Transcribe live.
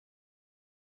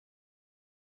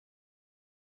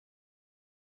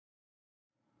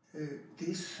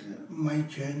My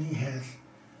journey has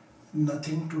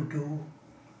nothing to do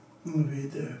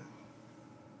with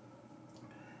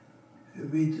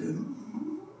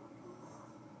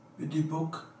the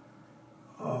book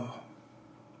A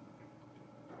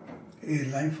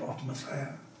Life of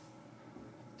Messiah.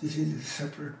 This is a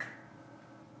separate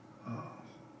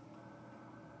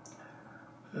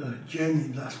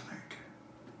journey last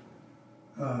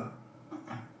night.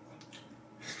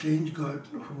 Strange God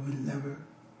who will never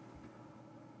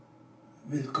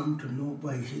will come to know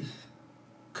by His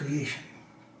creation.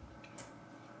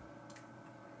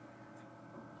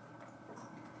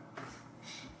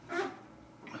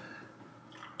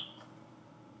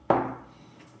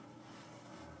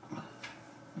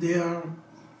 They are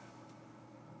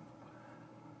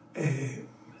a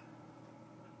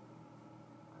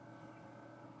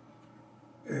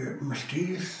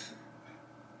mysterious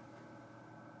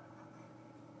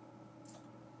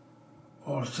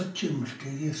or such a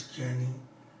mysterious journey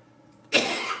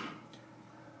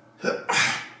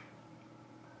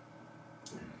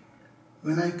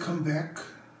when I come back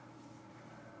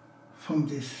from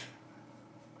this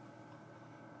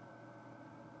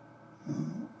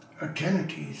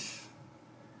eternities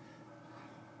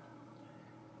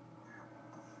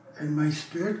and my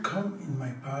spirit come in my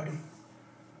body,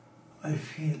 I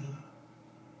feel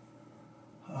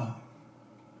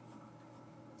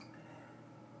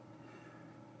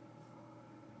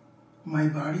my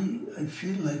body, I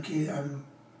feel like I'm,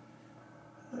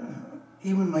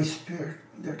 even my spirit,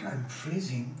 that I'm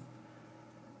freezing.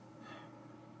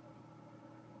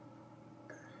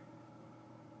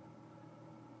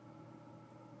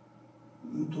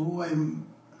 Though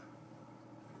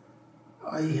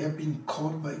I have been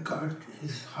called by God,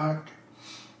 His heart,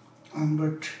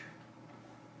 but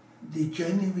the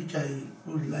journey which I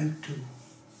would like to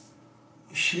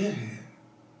share here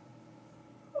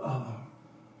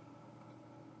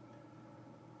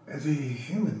as a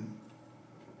human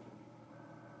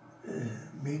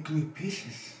make me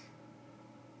pieces.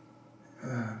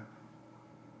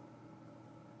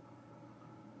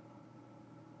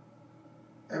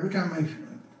 Every time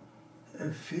I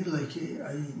feel like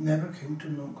I never came to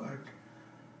know God,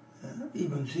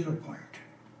 even 0 point.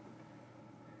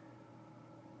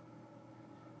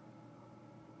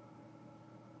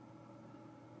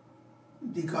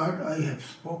 The God I have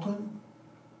spoken,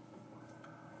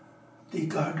 the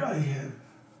God I have,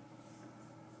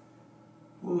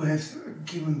 who has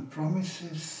given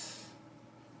promises,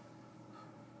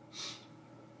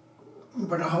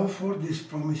 but how far these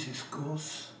promises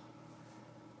goes,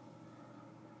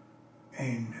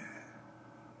 and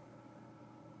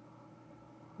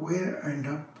where I end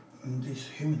up in this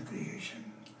human creation.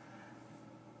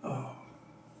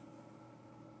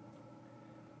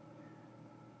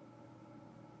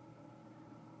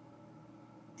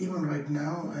 Even right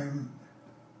now, I'm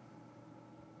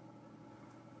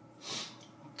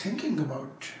thinking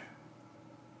about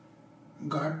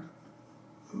God.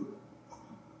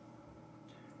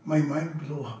 My mind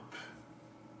blew up.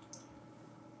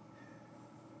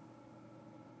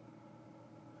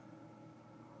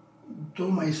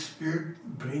 Though my spirit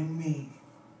bring me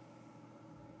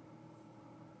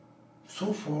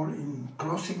so far in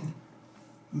crossing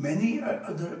many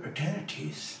other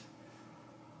eternities,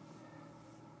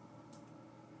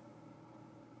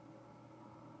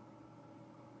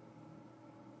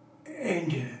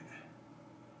 and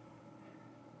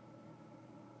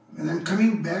when I'm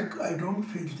coming back, I don't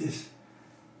feel this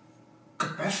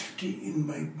capacity in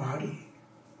my body,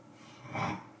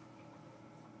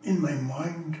 in my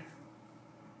mind,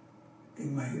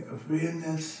 in my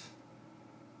awareness,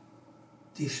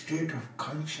 the state of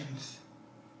conscience,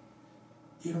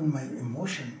 even my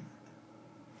emotion,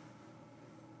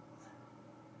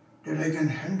 that I can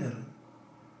handle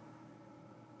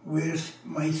where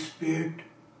my spirit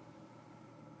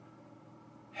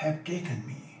have taken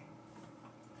me.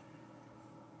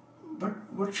 But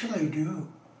what shall I do?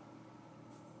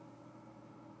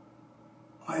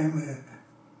 I am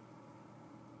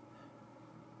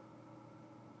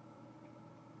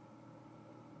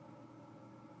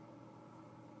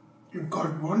if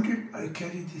God wanted, I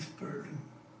carry this burden.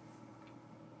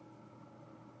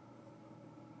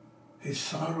 His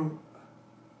sorrow,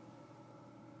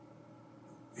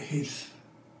 His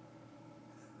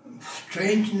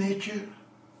strange nature,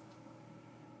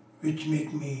 which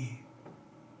make me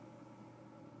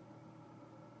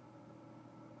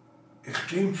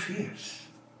extreme fears.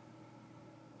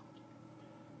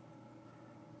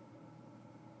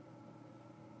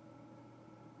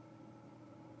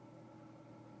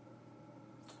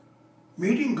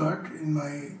 Meeting God in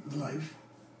my life,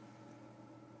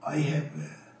 I have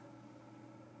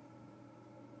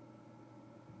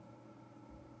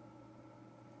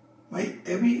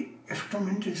every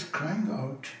instrument is crying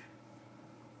out,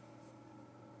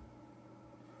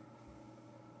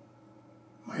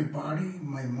 my body,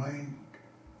 my mind,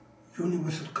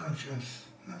 universal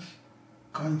consciousness,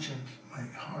 conscience, my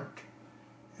heart,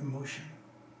 emotion.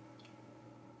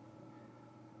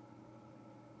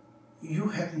 You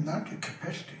have not a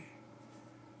capacity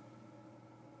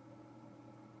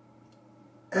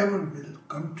ever will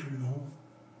come to know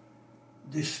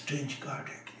this strange God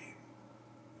actually.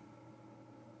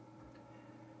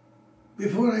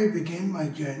 Before I began my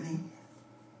journey,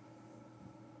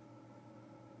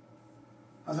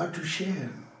 I'd like to share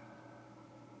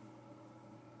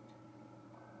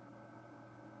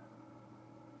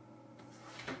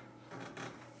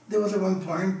there was one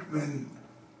point when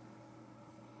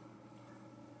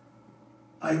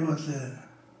I was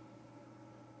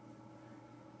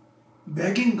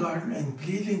begging God and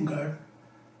pleading God,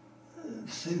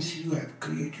 since you have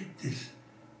created this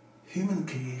human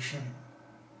creation,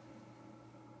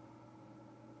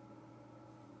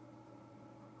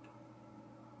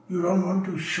 you don't want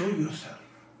to show yourself.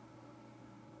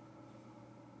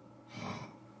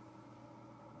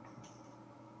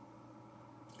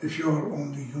 If you are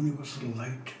only universal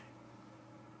light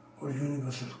or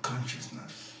universal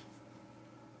consciousness,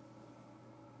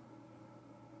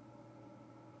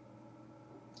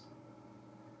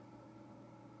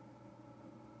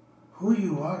 who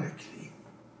you are actually.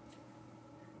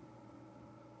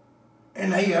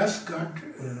 And I asked God,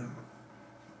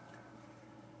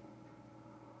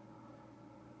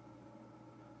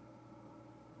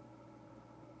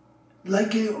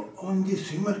 like on this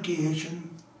human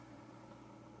creation,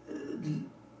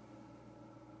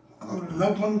 our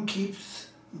loved one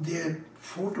keeps their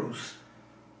photos,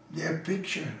 their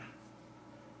picture.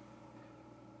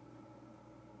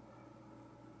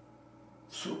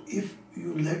 So if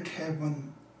you let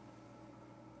heaven,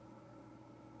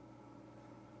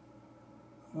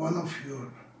 one of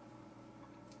your,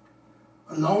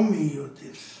 allow me your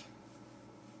this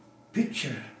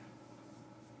picture,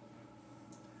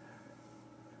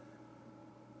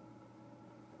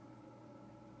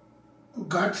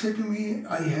 God said to me,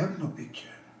 I have no picture.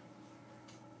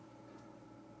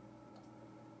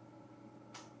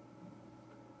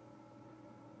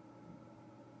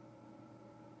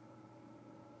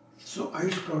 So I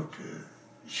started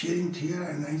sharing here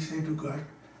and I say to God,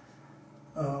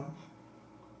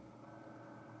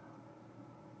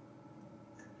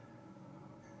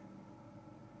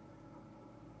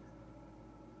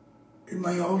 in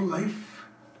my whole life,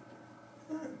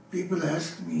 people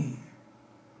ask me,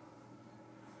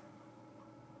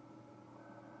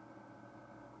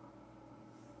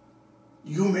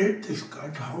 you made this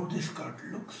God, how this God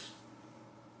looks,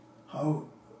 how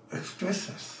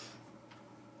expresses.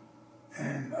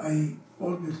 And I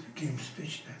always became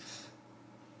speechless.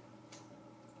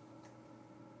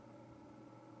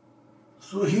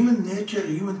 So human nature,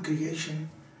 human creation,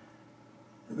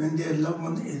 when their loved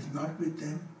one is not with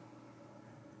them,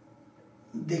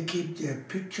 they keep their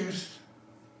pictures.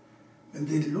 When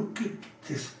they look at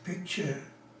this picture,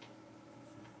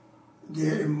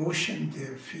 their emotion,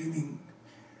 their feeling,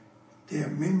 their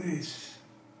memories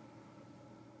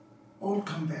all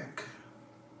come back.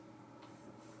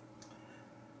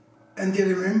 And they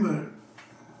remember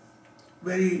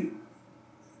very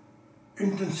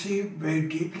intensive, very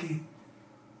deeply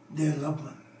their loved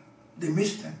one. They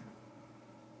miss them.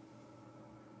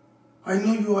 I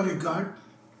know you are a God.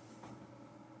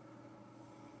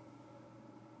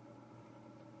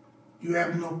 You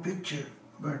have no picture,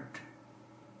 but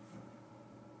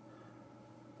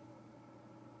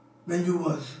when you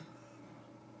was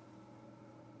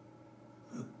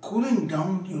cooling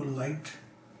down your light,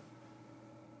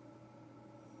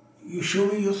 you show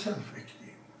me yourself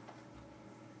actually.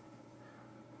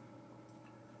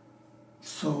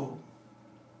 So,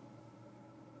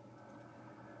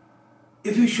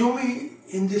 if you show me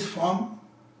in this form,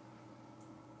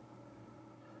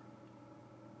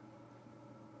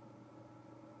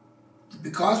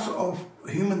 because of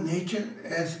human nature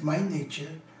as my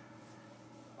nature,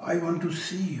 I want to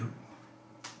see you,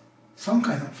 some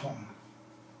kind of form.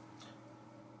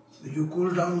 So you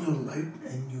cool down your light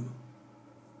and you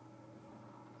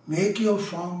make your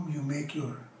form, you make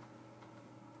your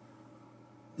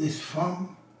this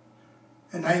form,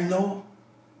 and I know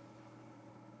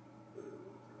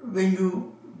when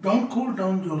you don't cool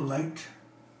down your light,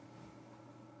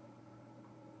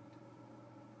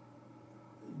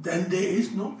 then there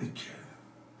is no picture,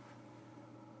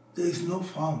 there is no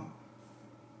form.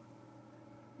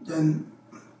 Then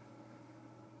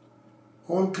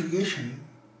all creation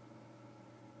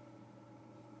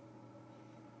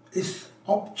is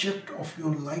object of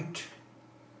your light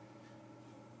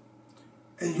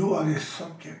and you are a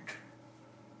subject.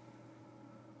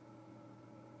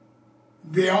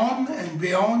 Beyond and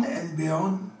beyond and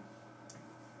beyond,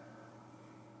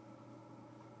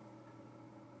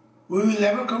 we will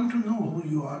never come to know who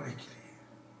you are actually.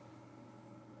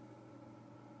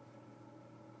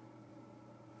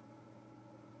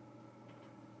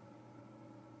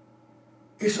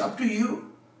 It's up to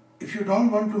you. If you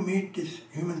don't want to meet this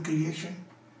human creation,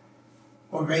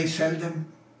 or very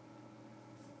seldom,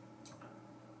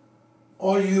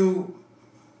 or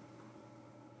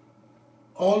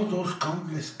all those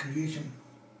countless creation,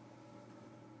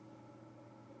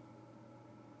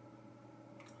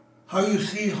 how you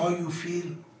see, how you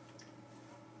feel.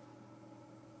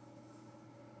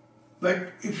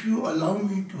 But if you allow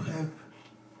me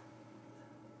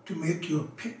to make your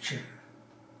picture,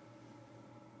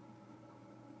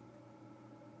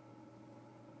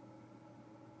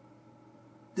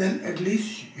 then at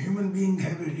least human beings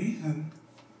have a reason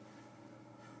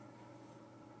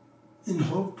in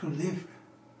hope to live.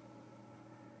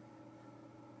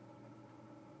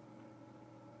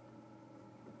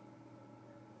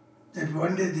 That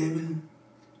one day they will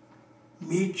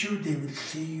meet you, they will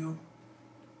see you,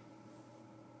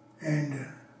 and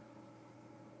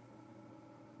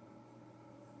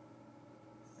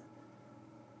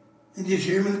in this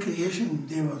human creation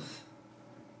there was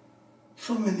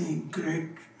so many great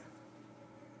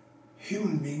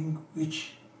human beings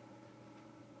which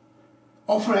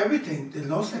offer everything, they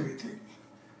lost everything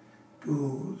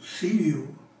to see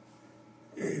you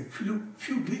a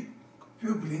few blink,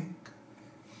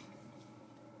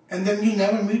 and then you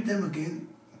never meet them again.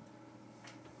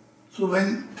 So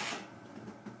then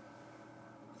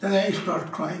I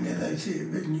start crying and I say,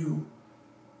 when you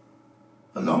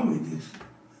allow me this,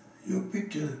 your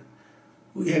picture,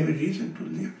 we have a reason to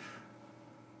live.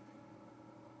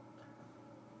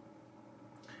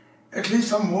 At least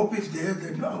some hope is there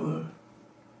that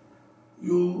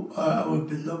you are our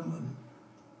beloved one.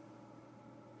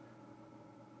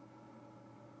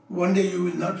 One day you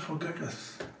will not forget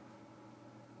us.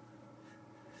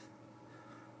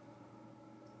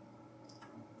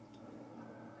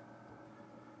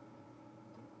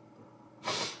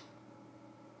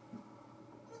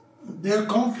 There are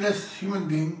countless human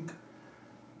beings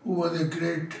who were the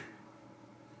great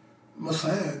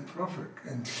Messiah and Prophet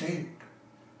and Saint,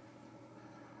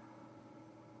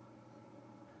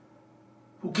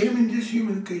 who came in this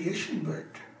human creation, but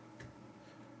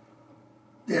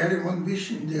they had a one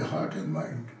wish in their heart and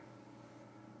mind,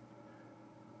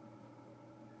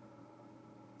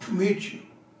 to meet you.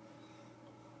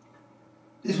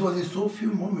 This was a so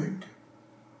few moment,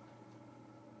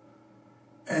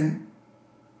 and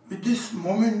with this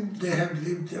moment they have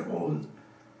lived their whole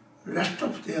rest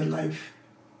of their life.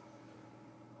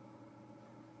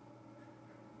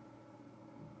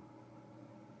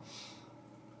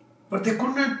 But they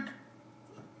could not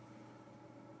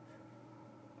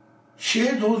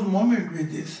share those moments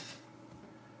with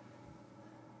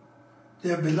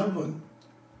their beloved one,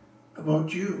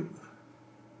 about you,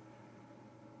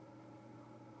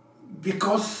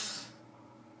 because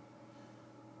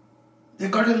they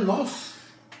got a loss.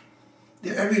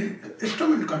 Every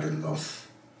instrument got a loss,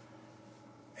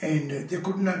 and they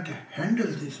could not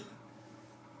handle this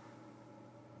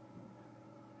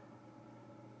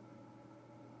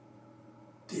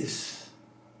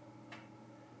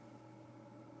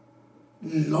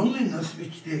loneliness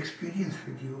which they experienced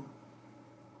with you.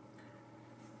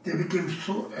 They became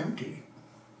so empty.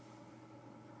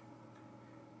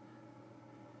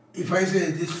 If I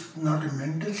say this is not a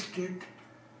mental state,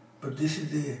 but this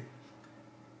is a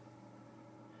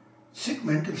sick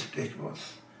mental state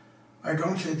was, I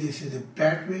don't say this is a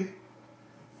bad way,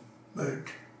 but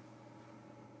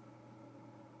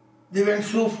they went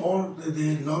so far that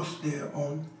they lost their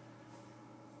own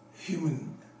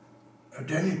human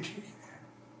identity,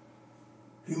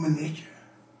 human nature.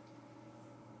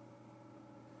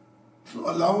 So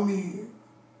allow me,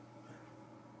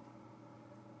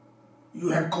 you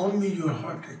have called me your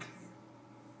heart actually.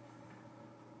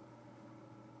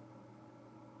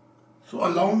 So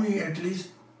allow me at least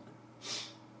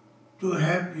to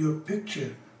have your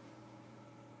picture,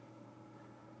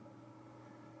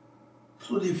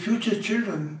 so the future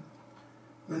children,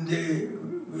 when they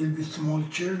will be small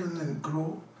children and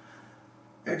grow,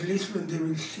 at least when they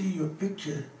will see your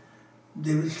picture,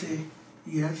 they will say,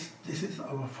 yes, this is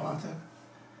our Father,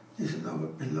 this is our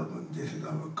beloved, this is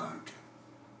our God.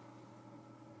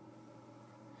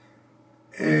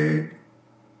 And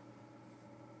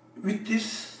with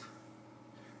these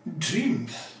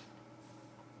dreams,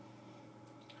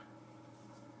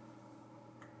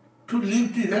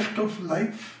 live the rest of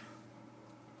life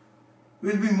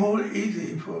will be more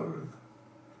easy for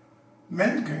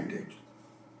mankind.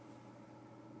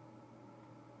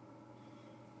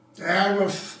 I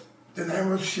was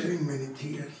shedding many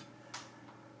tears,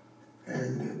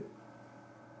 and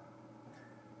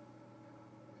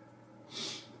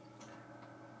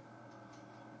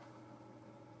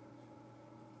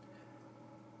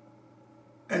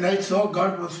I saw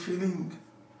God was feeling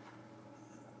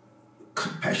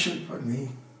compassion for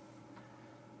me,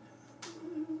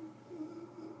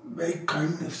 very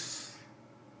kindness,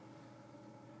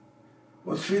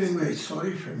 was feeling very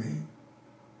sorry for me.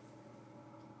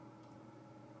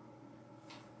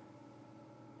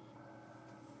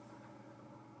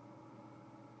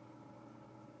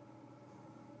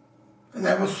 And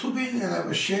I was sobbing and I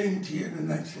was shedding tears,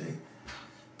 and I say,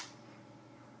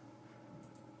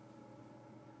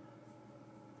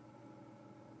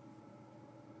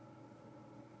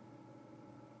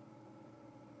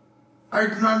 I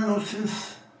do not know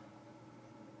since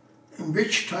in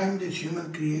which time this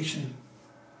human creation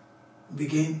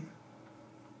began.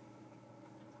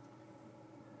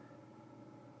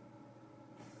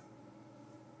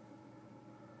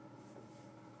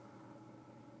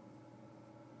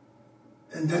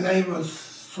 And then I was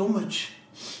so much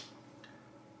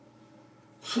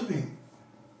sobbing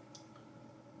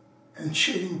and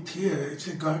shedding tears. I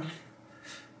said, God,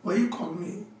 why you call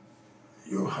me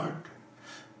your heart?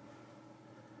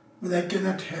 But I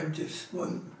cannot have this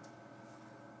one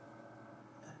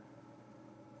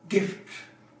gift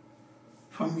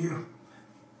from you.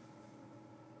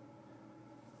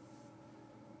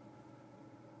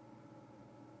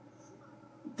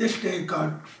 This day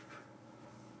God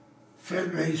felt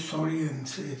very sorry and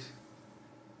said,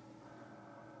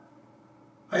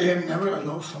 I have never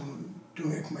allowed someone to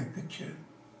make my picture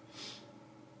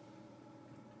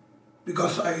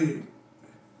because I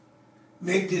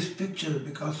make this picture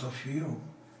because of you,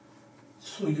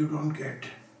 so you don't get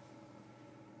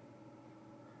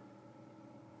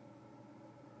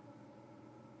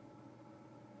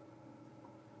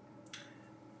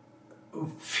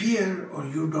fear, or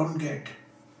you don't get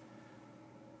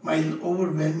my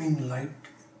overwhelming light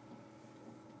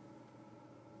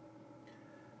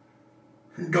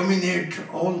dominate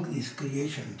all these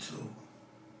creations.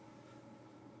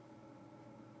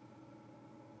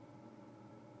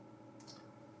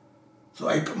 So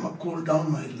I cool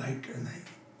down my light and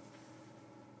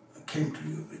I came to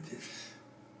you with this.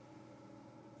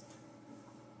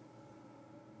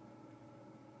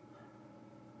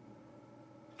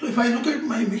 So if I look at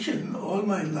my mission all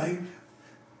my life,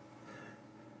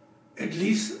 at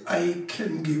least I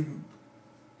can give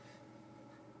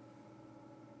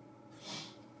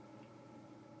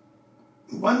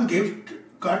one gift,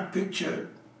 God picture.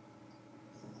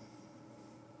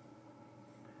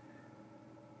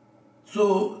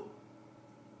 So,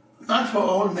 not for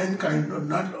all mankind or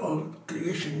not all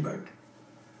creation, but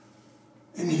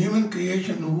in human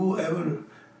creation, whoever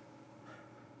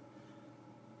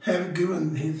have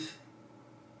given his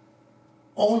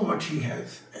all what he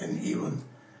has, and even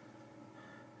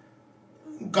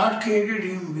God created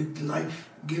him with life,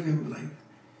 gave him life.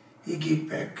 He gave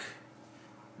back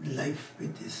life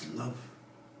with his love.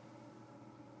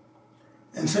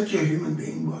 And such a human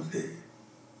being was the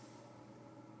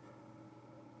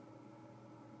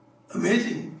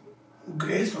amazing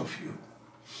grace of you,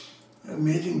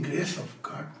 amazing grace of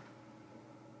God.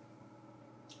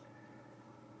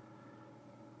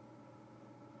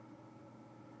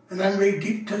 And I'm very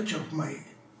deep touch of my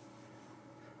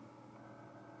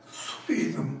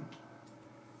Sufism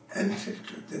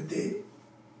ancestors, that they,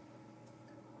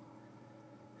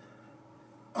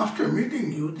 after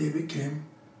meeting you, they became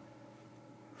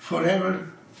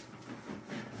forever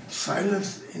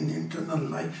silence in internal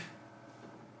life.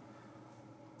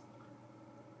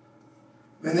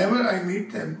 Whenever I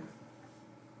meet them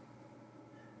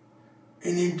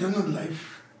in internal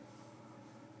life,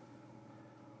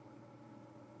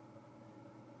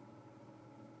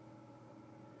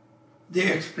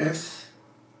 they express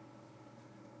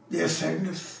their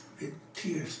sadness with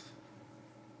tears.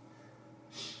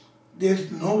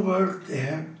 There's no word they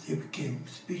have, they became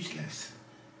speechless.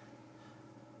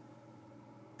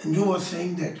 And you were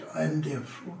saying that I am their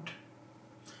fruit,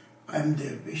 I am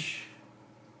their wish.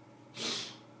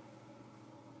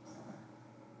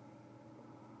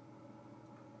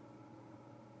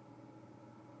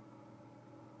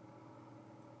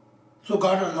 So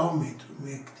God allowed me to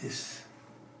make this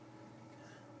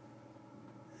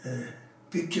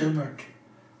picture, but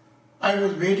I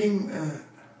was waiting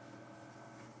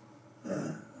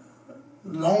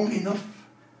long enough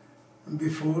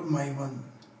before my one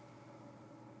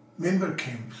member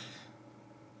camps.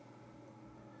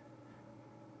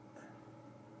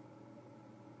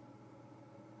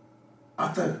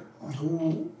 Atar,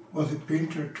 who was a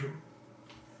painter too,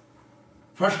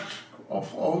 first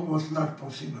of all was not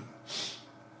possible.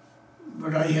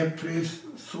 But I have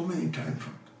praised so many times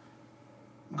for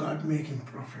God making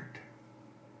prophet.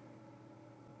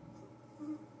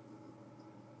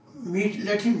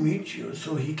 Let him meet you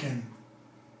so he can.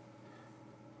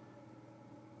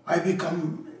 I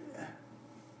become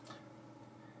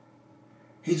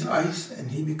his eyes and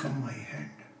he become my hand.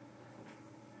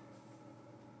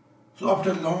 So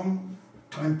after a long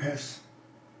time passed,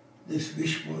 this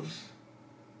wish was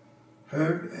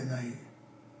heard, and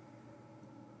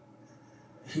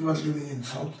he was living in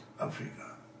South Africa.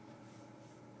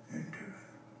 And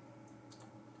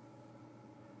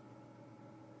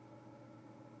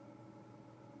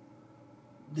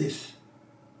this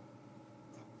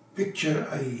picture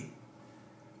I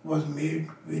was made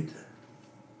with,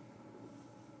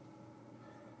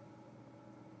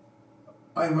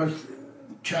 I was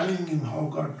telling him how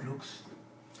God looks.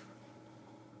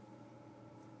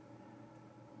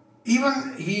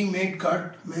 Even he made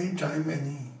God many times,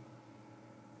 and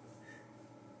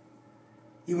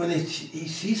even if he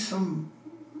sees some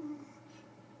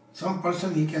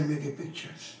person, he can make a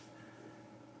pictures.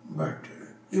 But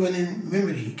even in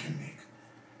memory he can make.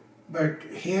 But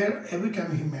here, every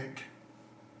time he met,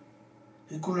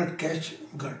 he could not catch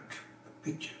God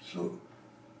picture. So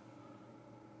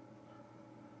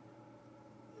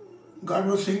God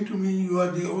was saying to me, you are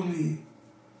the only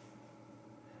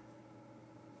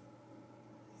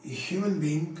human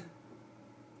being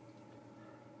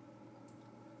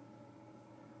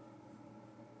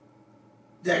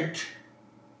that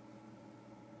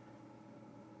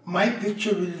my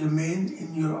picture will remain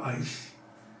in your eyes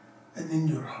and in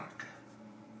your heart.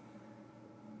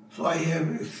 So I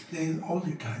have explained all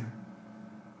the time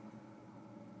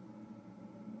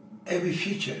every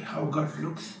feature, how God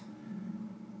looks,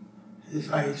 his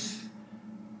eyes,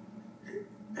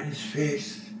 his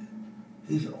face,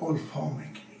 his whole form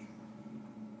actually.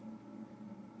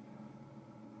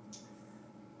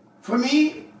 For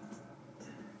me,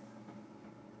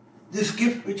 this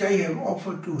gift which I have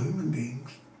offered to human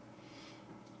beings,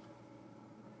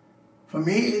 for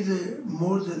me is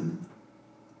more than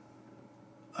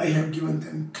I have given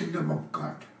them kingdom of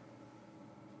God.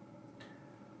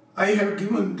 I have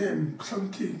given them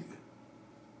something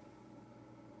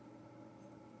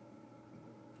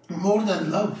more than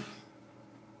love.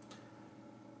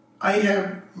 I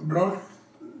have brought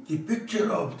the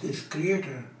picture of this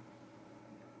Creator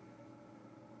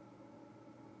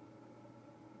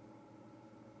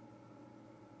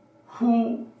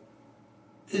who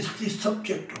is the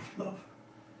subject of love,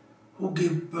 who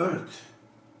gave birth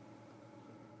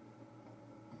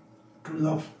to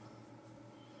love.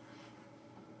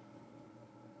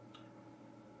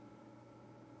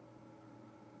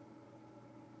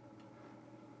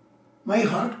 My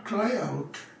heart cry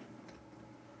out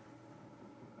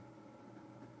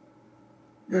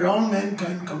that all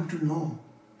mankind come to know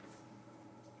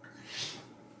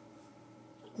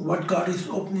what God is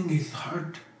opening his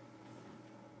heart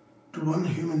to one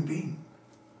human being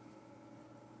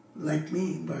like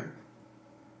me, but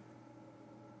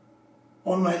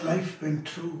all my life went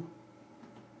through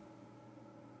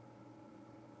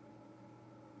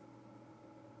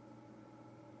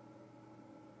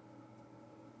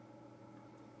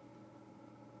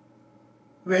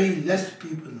very less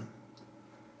people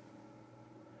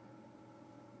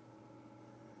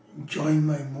join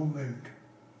my movement.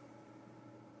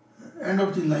 End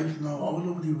of the life now, all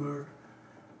over the world.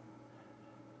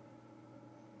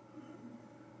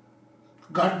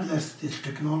 God bless this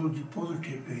technology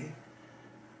positive way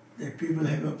that people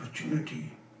have opportunity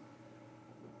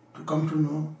to come to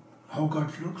know how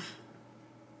God looks,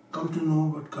 come to know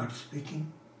what God's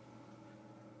speaking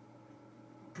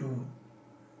to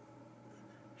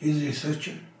his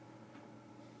researcher.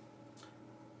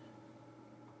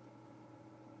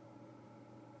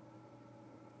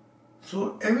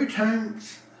 So every time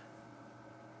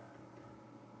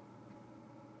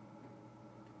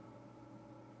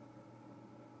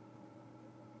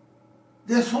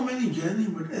there are so many journeys,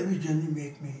 but every journey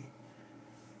make me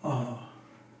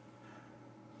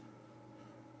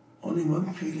only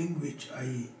one feeling which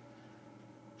I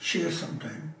share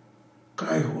sometime,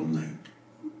 cry whole night.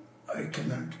 I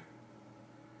cannot.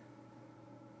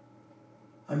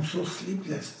 I'm so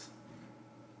sleepless.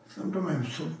 Sometimes I'm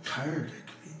so tired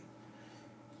actually.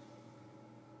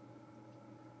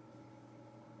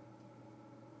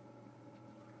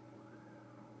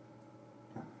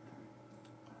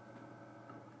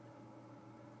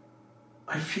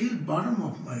 I feel bottom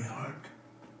of my heart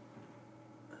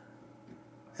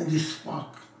and this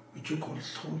spark which you call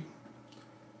soul,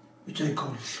 which I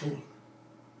call soul.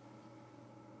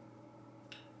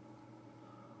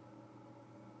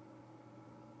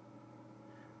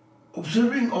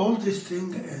 Observing all this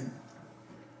thing and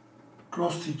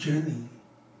across the journey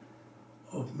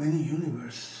of many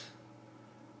universes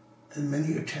and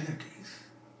many eternities,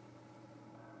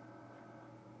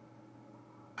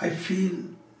 I feel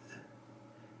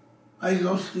I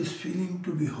lost this feeling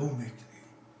to be home actually.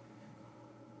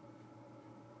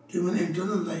 Even in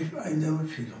internal life, I never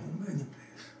feel home any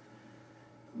place,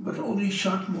 but only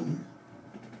short moment.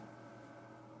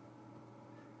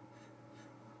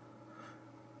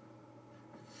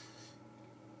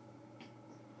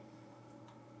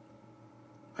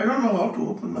 I don't know how to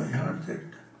open my heart that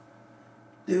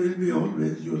there will be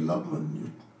always your loved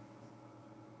one.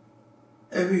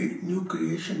 Every new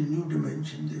creation, new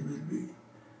dimension, there will be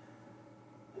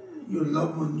your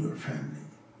loved one, your family.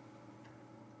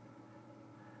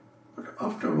 But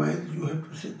after a while, you have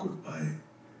to say goodbye,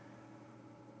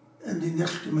 and the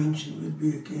next dimension will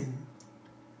be again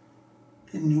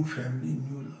a new family,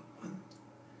 new loved one.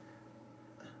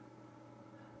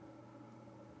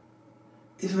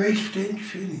 It's a very strange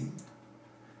feeling.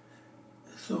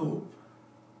 So,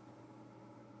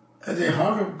 as a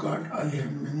heart of God, I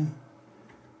have many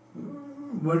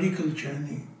vertical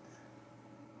journey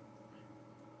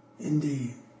in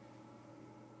the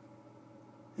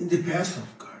path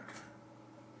of God.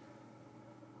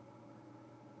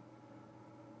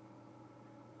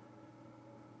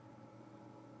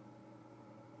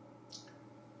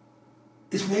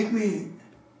 It makes me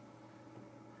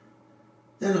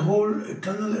that whole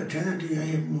eternal eternity, I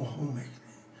have no home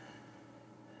actually.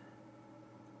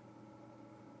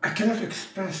 I cannot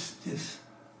express this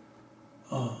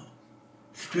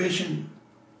situation,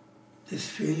 this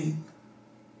feeling.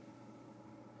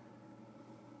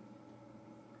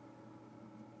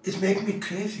 It makes me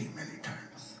crazy many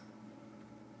times.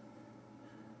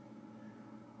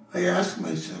 I ask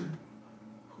myself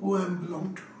who I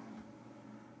belong to,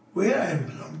 where I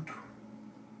belong to.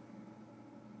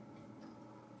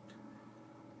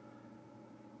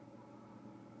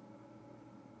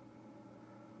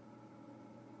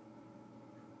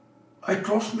 I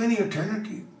crossed many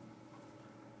eternity.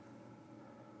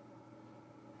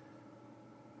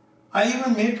 I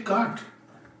even met God.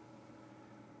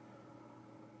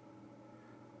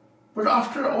 But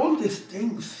after all these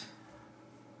things,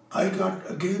 I got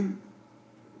again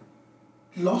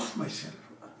lost myself,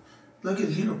 like a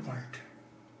 0 point.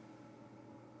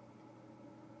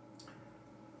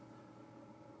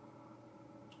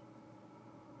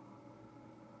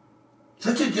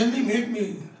 Such a journey made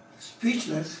me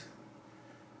speechless.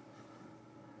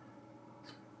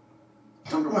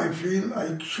 Sometimes I feel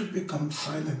I should become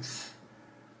silence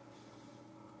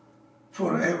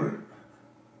forever.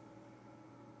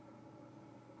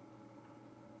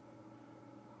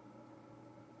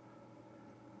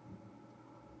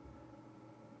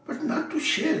 But not to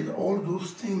share all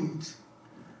those things.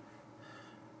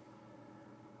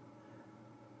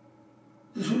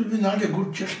 This will be not a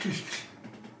good justice.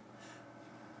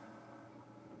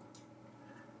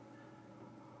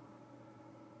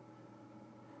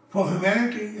 For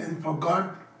humanity and for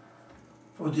God,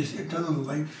 for this eternal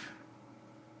life.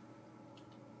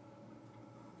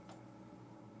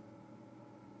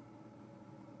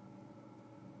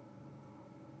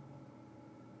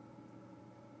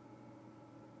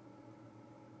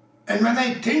 And when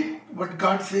I think what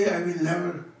God says, I will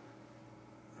never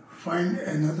find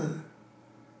another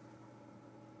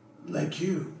like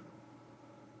you,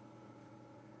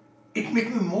 it makes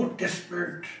me more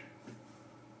desperate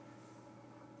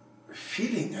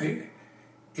feeling.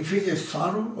 If it's a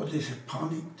sorrow or there's a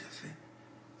panic, there's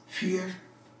a fear,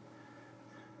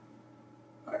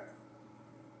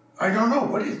 I don't know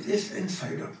what is this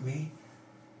inside of me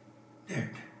that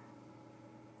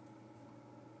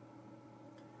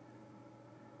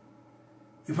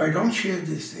if I don't share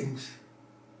these things,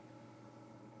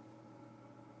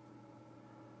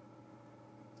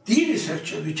 the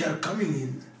researchers which are coming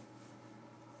in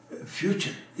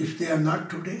future, if they are not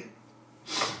today,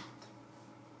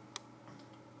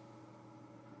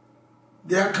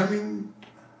 they are coming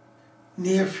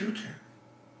near future.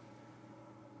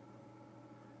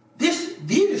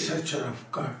 The researcher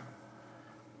of God,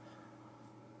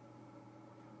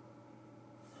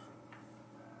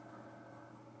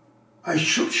 I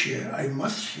should share, I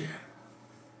must share.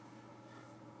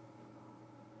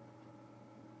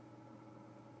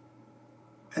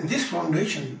 And this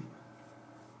foundation,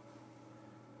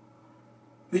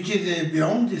 which is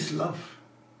beyond this love,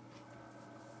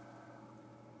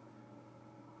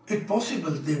 it's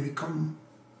possible they become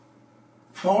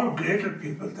far greater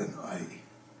people than I.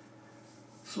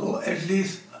 So at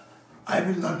least I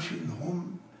will not feel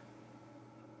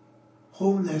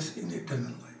homeless in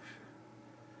eternal life.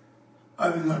 I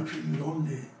will not feel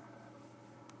lonely.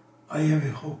 I have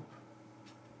a hope.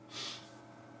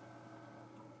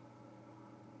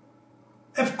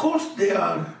 Of course, they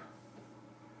are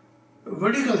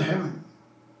vertical heaven.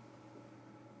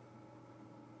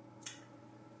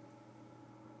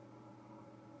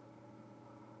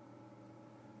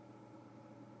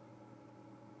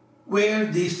 Where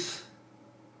this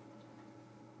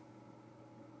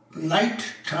light,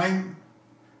 time,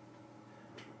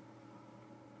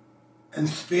 and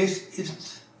space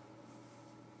is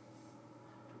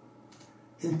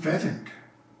in present.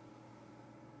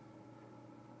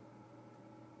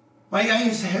 My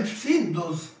eyes have seen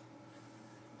those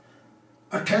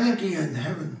eternity and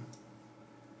heaven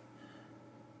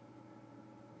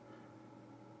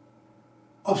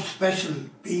of special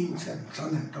beings and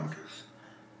sons and daughters.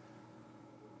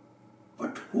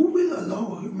 But who will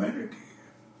allow humanity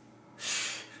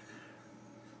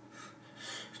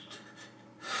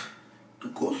to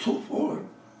go so far?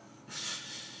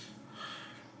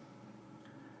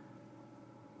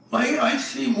 I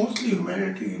see mostly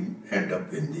humanity end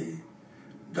up in the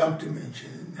dark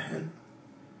dimension, in hell,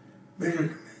 middle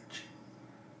dimension,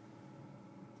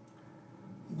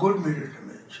 good middle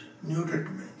dimension, neutral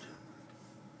dimension,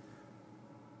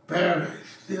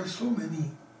 paradise. There are so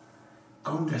many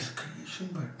countless creation,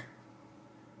 but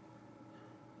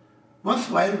once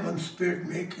while one spirit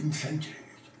make in centuries.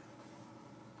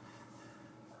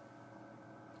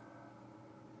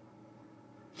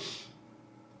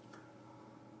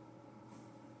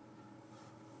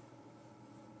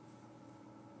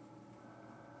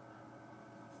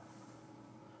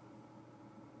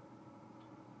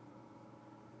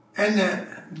 And the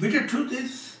bitter truth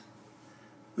is,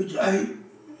 which I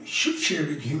should share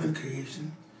with human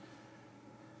creation,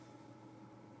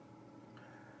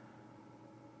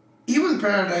 even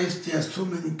paradise, there are so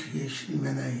many creation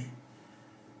when I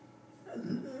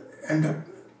end up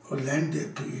or land their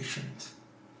creations.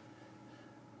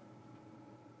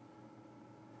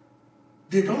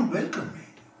 They don't welcome me.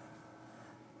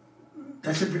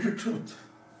 That's a bitter truth.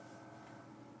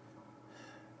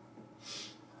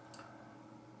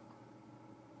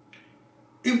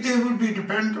 If they would be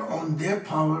dependent on their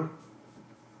power,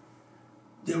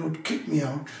 they would kick me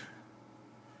out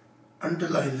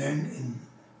until I land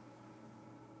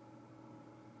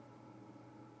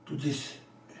to this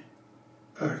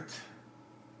earth.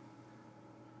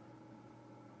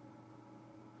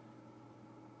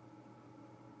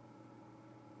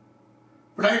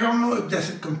 But I don't know if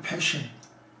there's a compassion,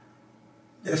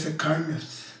 there's a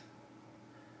kindness,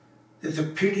 there's a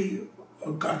pity,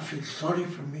 or God feels sorry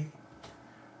for me.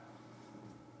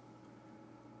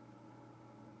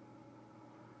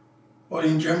 Or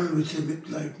in German we say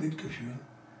Mitleid, Mitgefühl,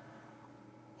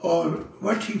 or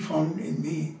what he found in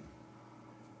me.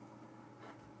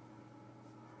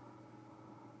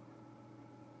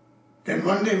 Then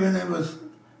one day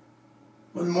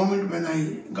one moment when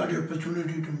I got the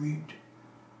opportunity to meet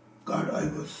God, I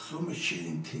was so much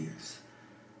shedding tears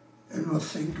and was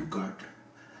saying to God,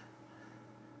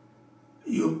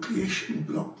 your creation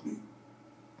blocked me.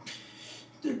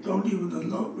 They don't even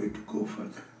allow me to go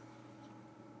further.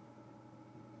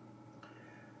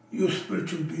 You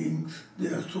spiritual beings, they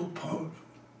are so powerful.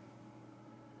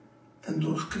 And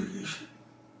those creation.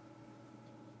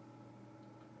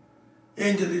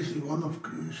 Angel is the one of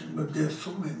creation, but there are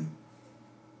so many.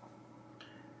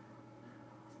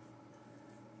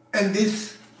 And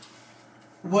this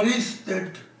worries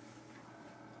that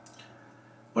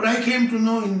what I came to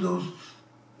know in those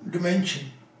dimensions,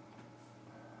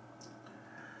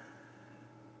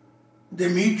 they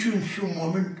meet you in few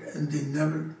moments and they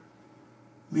never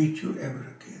meet you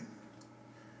ever again.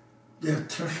 They are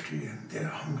thirsty and they are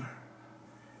hunger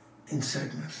in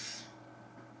sadness.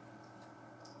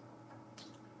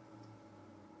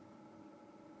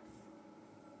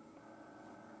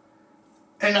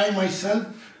 And I myself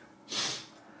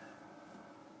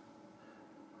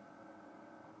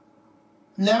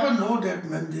never know that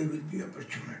when there will be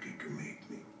opportunity to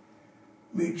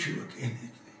meet you again.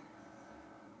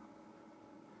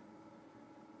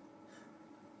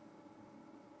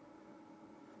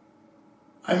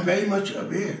 I'm very much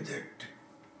aware that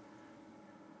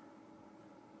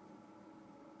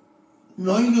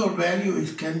knowing your value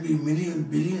can be million,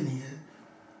 billion here,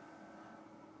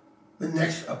 the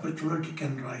next opportunity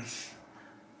can rise.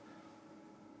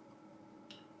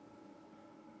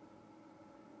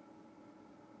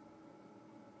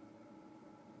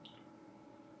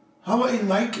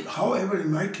 However,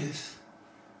 in my case,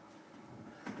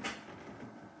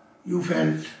 you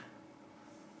felt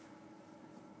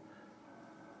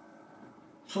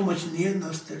so much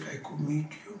nearness that I could meet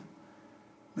you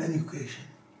many occasions.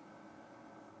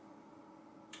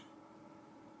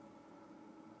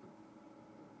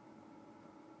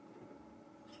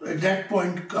 So at that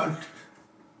point, God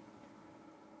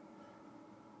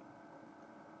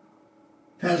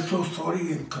felt so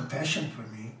sorry and compassion for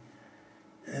me,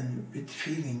 and with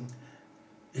feeling,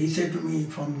 He said to me,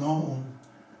 from now on,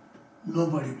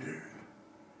 nobody will,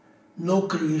 no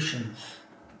creations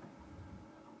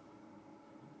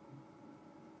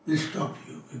will stop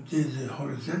you. If there is a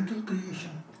horizontal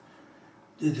creation,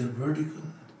 there is a vertical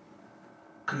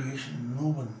creation, no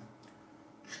one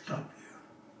will stop you.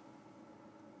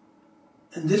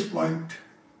 At this point,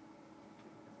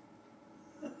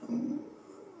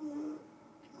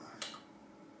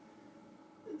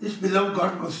 this beloved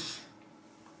God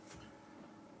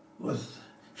was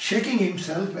shaking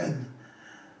himself, and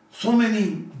so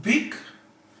many big,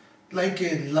 like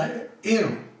a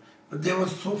arrow, but they were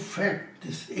so fat,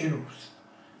 these arrows.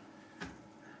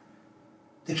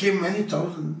 They came many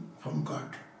thousand from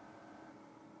God,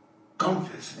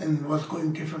 countless, and was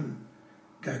going different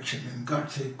direction. And God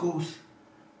said, go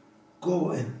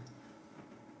and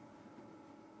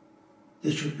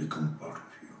they should become part of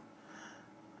you.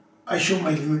 I show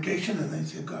my limitation and I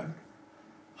say, God,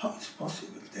 how is it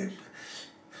possible that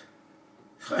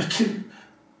I can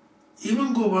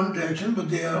even go one direction, but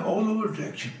they are all over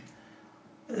direction,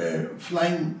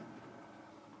 flying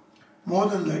more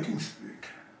than lightning speed.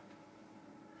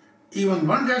 Even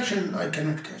one direction I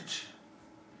cannot catch.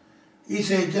 He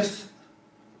said, just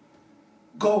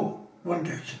go one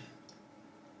direction.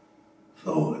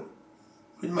 So,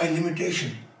 with my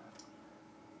limitation,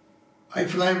 I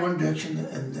fly one direction,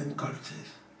 and then God says,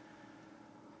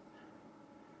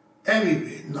 every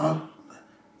way, north,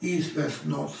 east, west,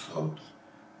 north, south,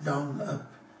 down,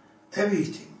 up,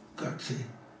 everything, God says,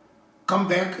 come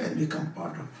back and become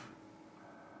part of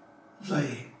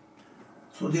Zahid.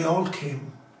 So they all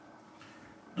came,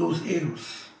 those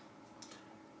arrows,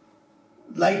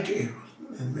 light arrows,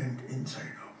 and went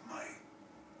inside of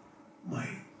my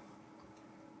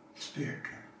spirit.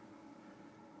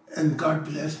 And God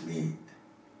blessed me.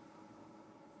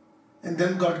 And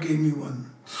then God gave me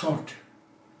one thought.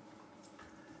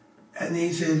 And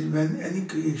He says, when any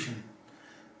creation,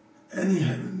 any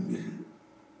heaven will,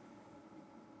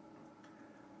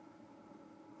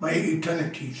 my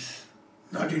eternities,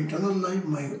 not eternal life,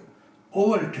 my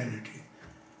over eternity,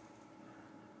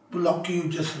 belong to you,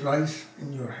 just rise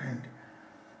in your hand,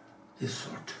 this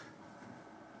thought.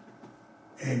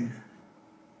 And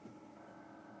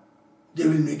they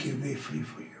will make a way free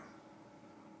for you.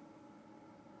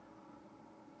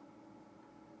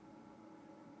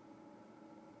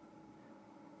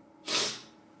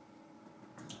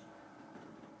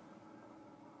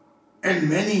 And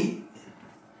many,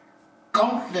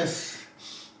 countless,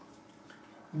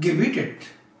 gifted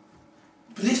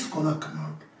bliss gonna come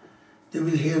out. They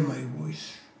will hear my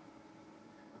voice.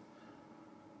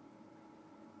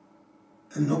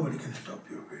 And nobody can stop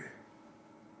your way.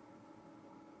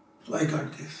 So I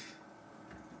got this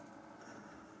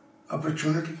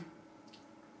opportunity.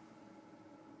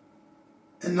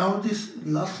 And now this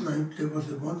last night, there was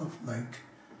a one-off night.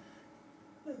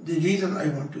 The reason I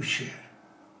want to share.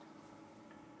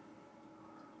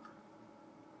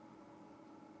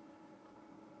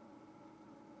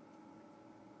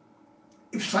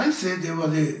 If science said there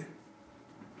was a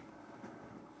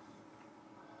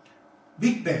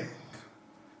Big Bang,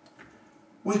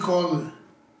 we call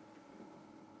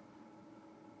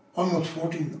almost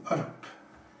 14 Arab.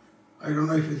 I don't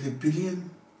know if it's a billion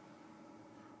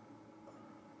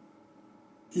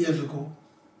years ago,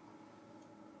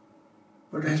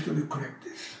 but it has to be correct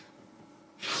this.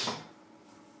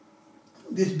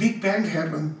 This Big Bang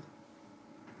happened,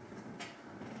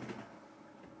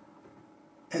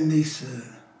 and this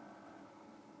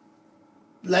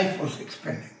life was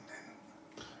expanding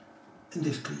then in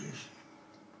this creation.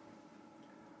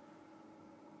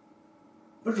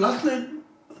 But last night,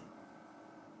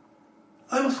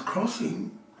 I was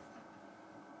crossing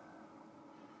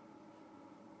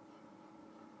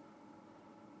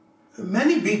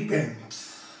many Big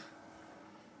Bangs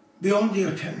beyond the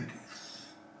eternities,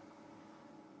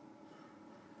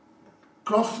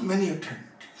 crossed many eternities.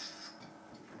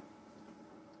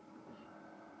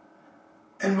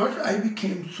 And what I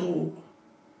became so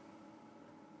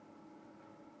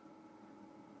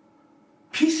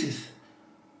pieces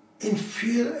in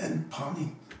fear and panic.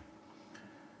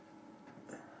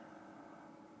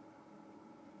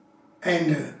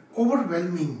 And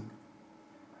overwhelming.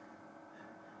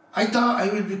 I thought I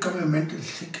will become a mental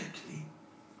sick actually.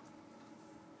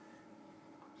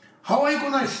 How I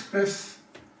gonna express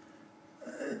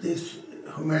this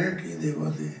humanity? There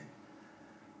was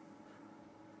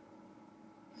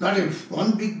not a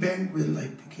one big bang where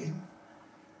life began.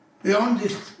 Beyond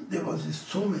this, there was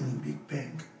so many big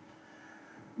bangs.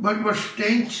 But what's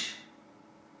strange,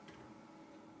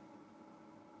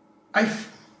 I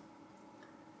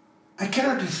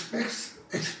cannot express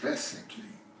actually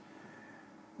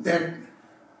that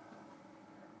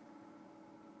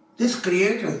this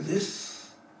Creator, this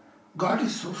God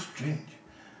is so strange,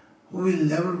 who will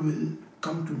never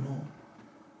come to know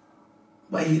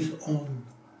by His own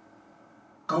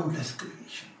countless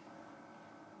creation.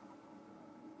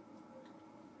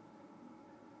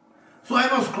 So I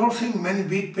was crossing many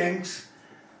big banks,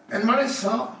 and what I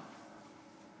saw,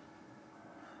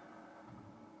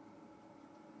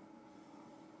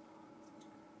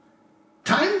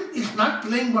 time is not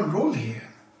playing one role here.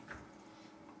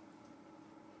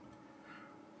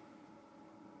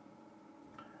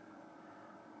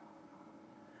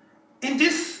 In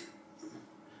this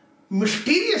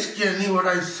mysterious journey, what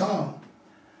I saw,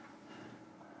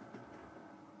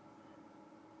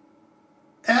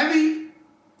 every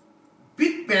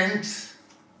big bang's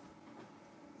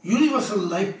universal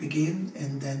life began,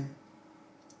 and then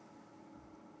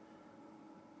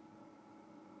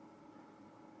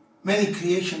many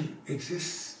creation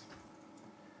exists.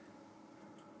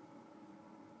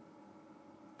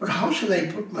 But how shall I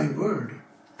put my word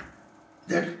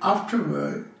that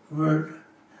afterward,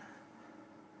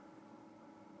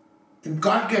 if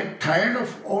God get tired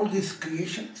of all these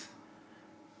creations,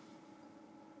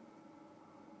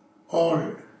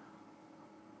 or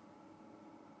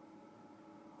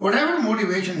whatever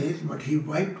motivation is, but He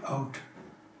wiped out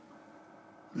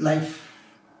life,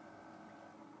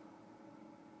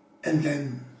 and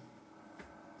then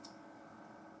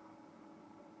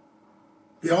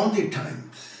beyond the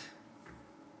times,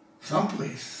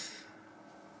 someplace,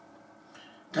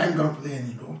 time don't play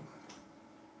any role,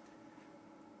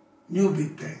 new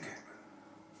big bang happened.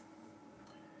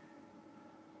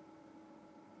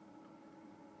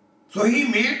 So He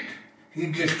made,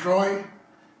 He destroyed,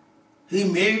 He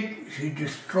made, He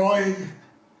destroyed,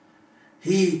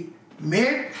 He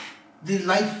made the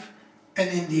life, and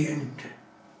in the end,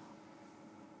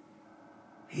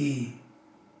 He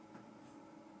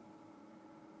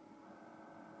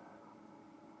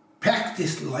packed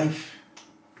this life.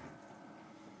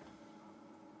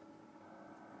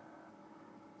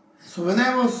 So when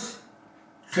I was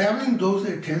traveling those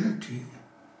eternity,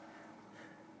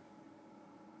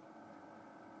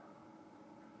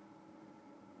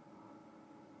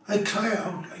 I cry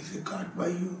out, I say, God, why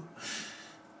you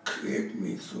create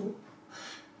me so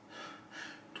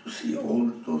to see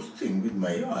all those things with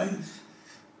my eyes,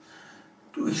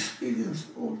 to experience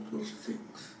all those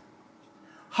things.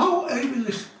 How I will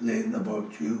explain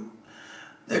about you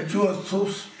that you are so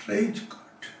strange, God?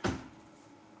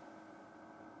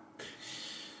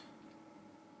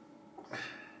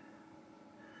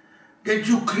 That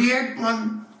you create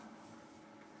one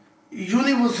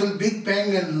universal Big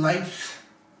Bang and life,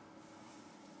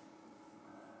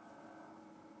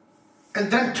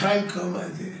 and then time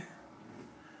comes and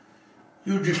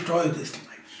you destroy this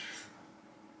life.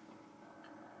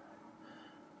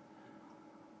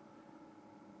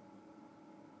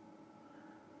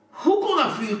 Who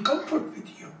gonna feel comfort with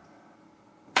you?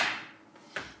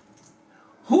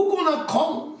 Who gonna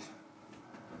call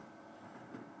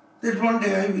that one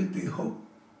day I will be home?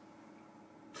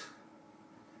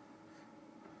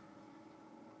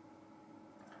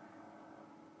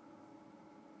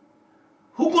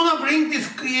 Who gonna bring this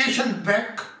creation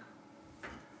back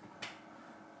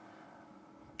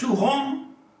to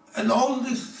home, and all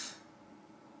this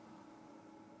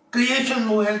creation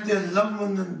who has their loved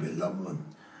one and beloved one?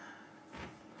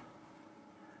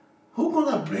 Who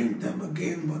gonna bring them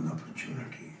again one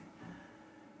opportunity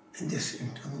in this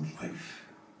eternal life?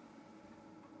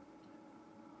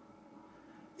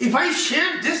 If I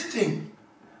share this thing,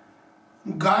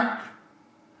 God,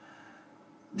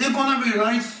 they're gonna be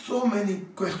raised so many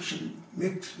questions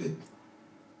mixed with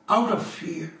out of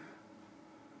fear,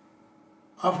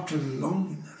 after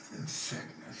loneliness and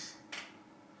sadness.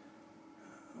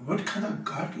 What kind of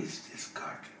God is this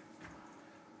God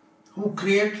who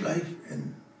creates life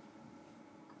and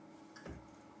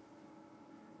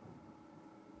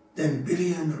then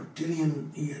billion or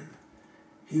trillion years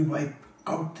He wiped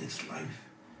out this life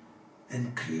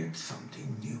and creates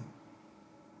something new?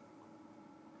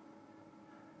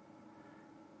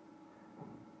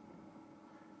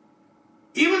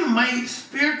 Even my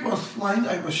spirit was flying,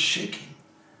 I was shaking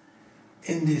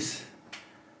in this.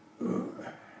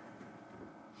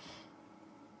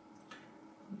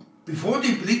 Before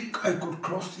the blink, I could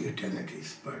cross the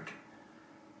eternities, but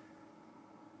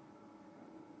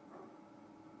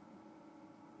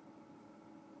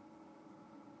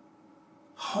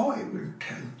how I will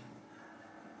tell?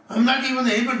 I'm not even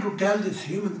able to tell this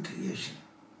human creation.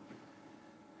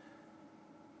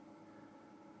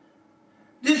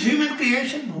 This human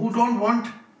creation who don't want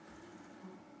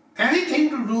anything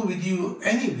to do with you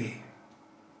anyway.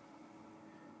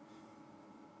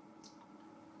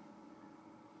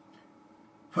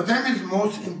 For them is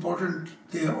most important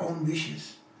their own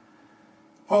wishes,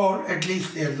 or at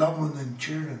least their loved ones and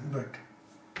children, but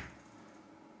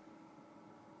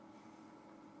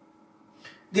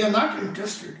they are not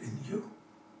interested in you.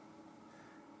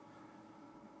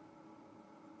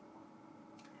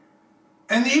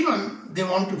 And even they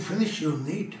want to finish your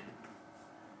need.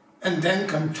 And then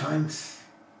come times.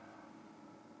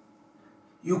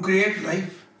 You create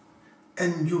life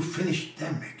and you finish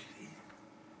them actually.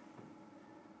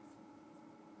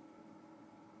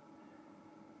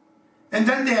 And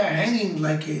then they are hanging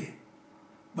like a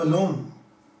balloon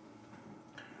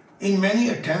in many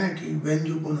eternity when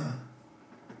you're gonna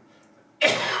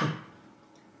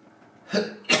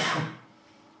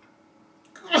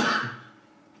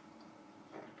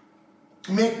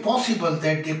make possible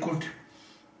that they could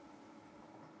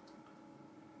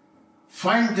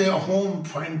find their home,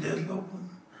 find their loved one,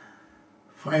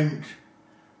 find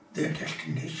their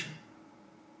destination.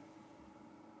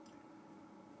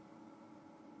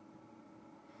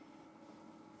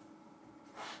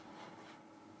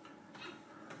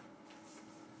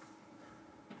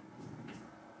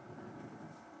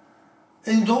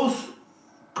 In those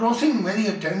crossing many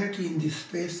eternity in this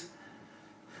space,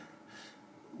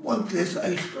 one place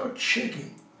I start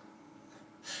shaking.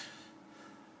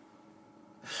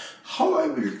 How I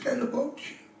will tell about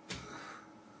you?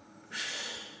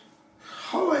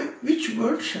 Which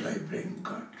word shall I bring,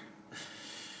 God?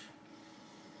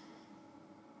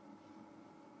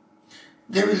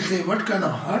 They will say, what kind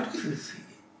of heart is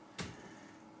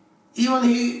he? Even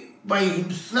he by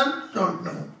himself don't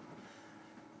know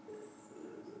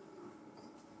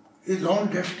his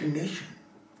own destination.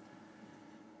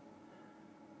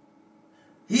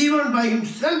 He even by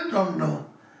himself don't know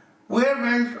where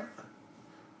went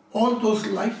all those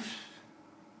lives.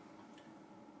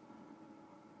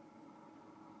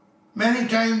 Many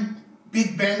times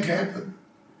Big Bang happened.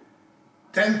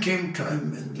 Then came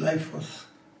time when life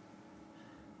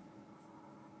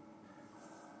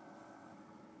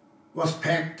was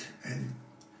packed and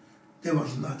there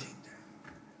was nothing there.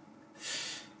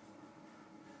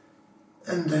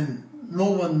 And then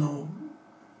no one knows.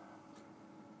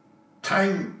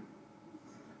 Time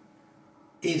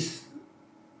is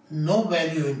no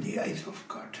value in the eyes of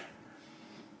God.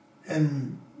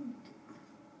 And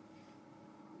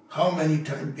how many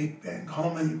times Big Bang, how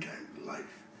many times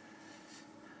life.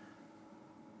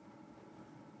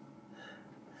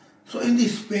 So in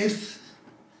this space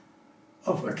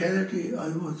of eternity, I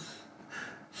was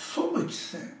so much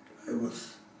sad.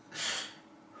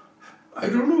 I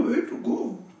don't know where to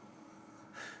go.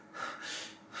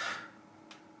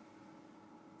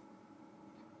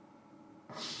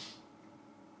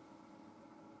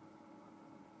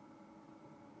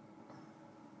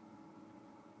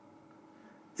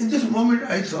 In this moment,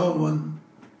 I saw one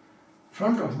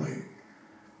front of my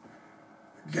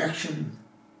reaction.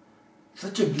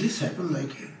 Such a bliss happened,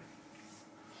 like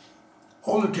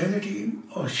all eternity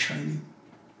was shining.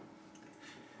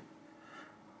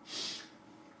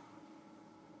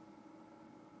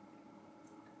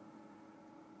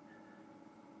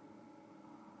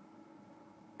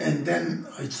 And then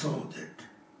I saw that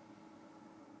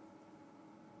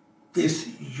this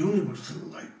universal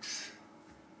light,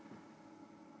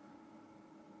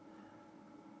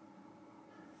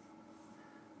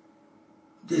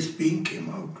 this being came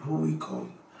out who we call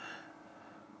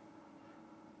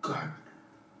God,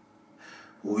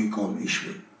 who we call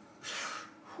Ishwar,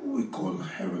 who we call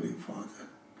Heavenly Father,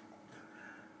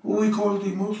 who we call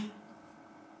the most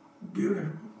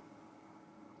beautiful.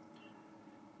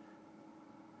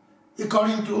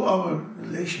 According to our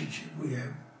relationship we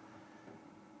have,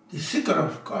 the seeker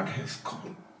of God has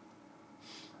called,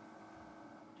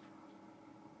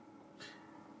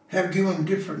 have given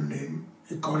different name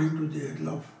according to their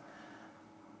love,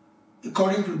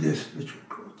 according to their spiritual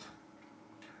growth.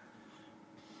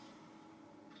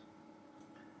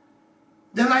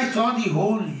 Then I saw the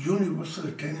whole universal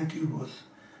eternity was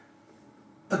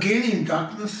again in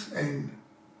darkness, and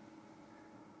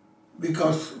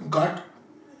because God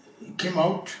came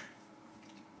out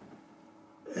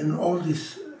and all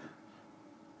these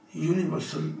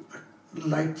universal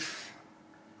lights,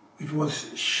 it was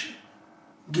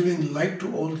giving light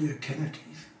to all the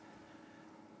eternities,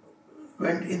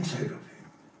 went inside of him.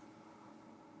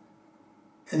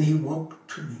 And he walked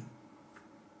to me.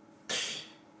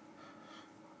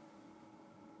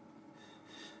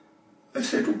 I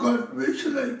said to God, where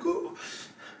shall I go?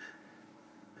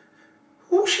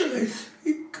 Who shall I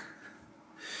speak?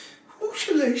 Who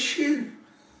shall I share?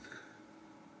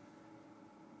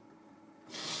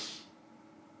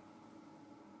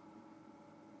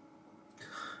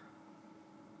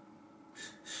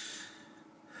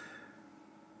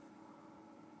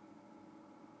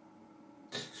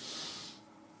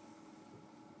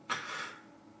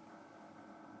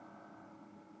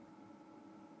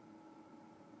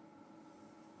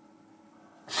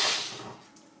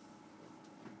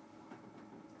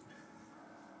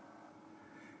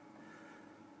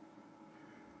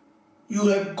 You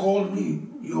have called me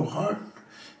your heart.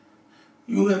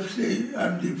 You have said,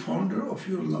 I'm the founder of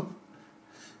your love.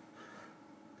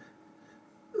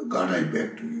 God, I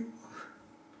beg to you.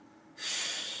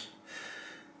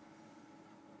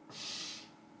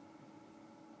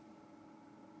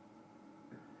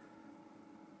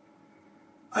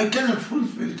 I cannot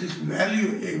fulfill this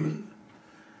valuable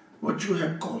what you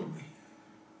have called me.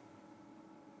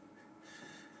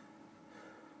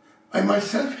 I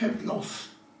myself have lost.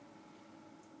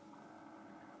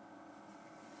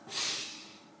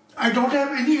 I don't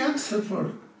have any answer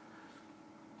for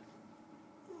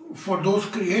those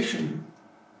creation.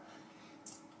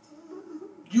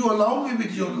 You allow me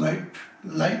with your light,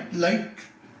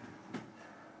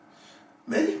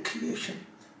 many creation,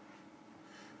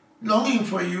 longing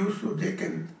for you so they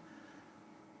can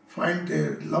find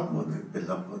their loved one and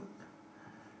beloved one.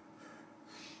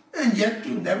 And yet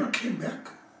you never came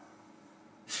back.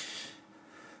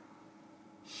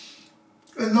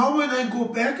 And now when I go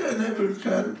back and I will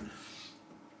tell,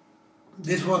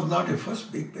 this was not a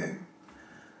first Big Bang.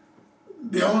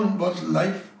 Beyond was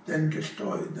life, then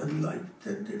destroyed, then life,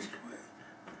 then destroyed.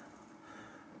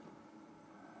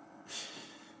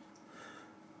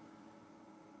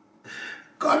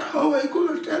 God, how I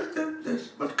gonna tell them this?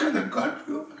 What kind of God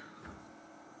you are?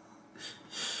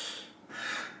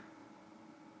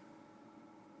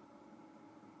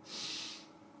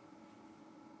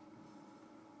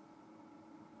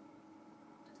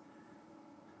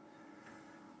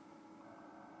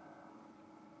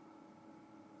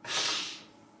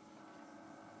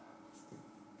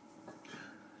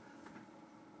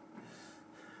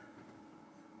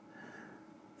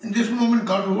 In this moment,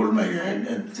 God hold my hand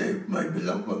and said, my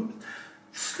beloved one,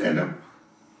 stand up.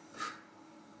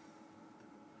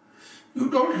 You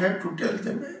don't have to tell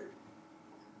them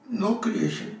no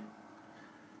creation,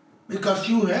 because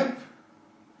you have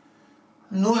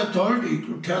no authority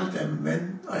to tell them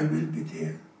when I will be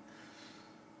there.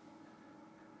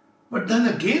 But then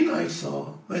again I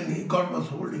saw when God was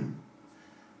holding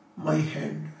my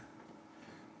hand,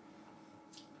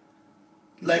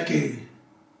 like a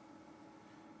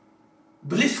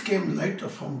bliss came light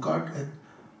from God, and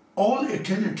all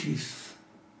eternities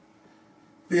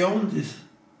beyond this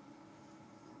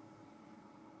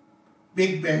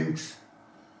Big Bangs,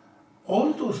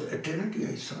 all those eternity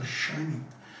I saw shining.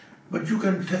 But you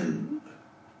can tell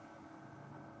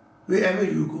wherever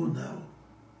you go now,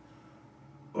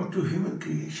 or to human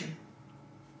creation,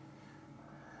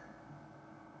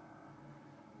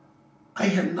 I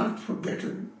have not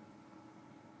forgotten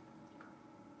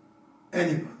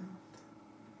anyone.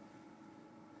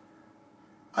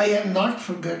 I have not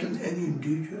forgotten any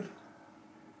individual.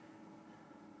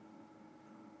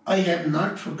 I have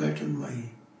not forgotten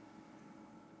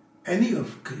any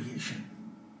of creation.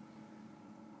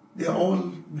 They are all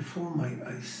before my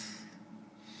eyes.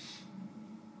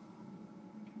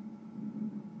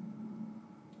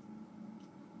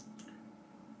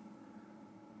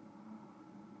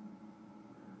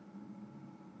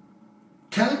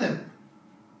 Tell them,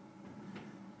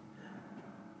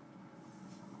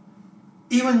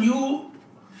 even you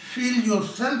feel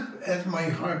yourself as my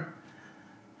heart.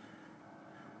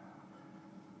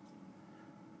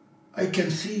 I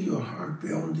can see your heart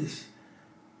beyond this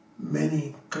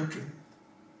many curtain.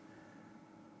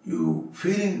 You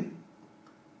feeling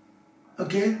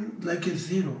again like a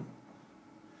zero.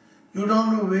 You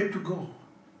don't know where to go.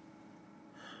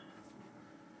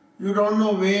 You don't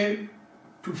know where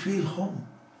to feel home.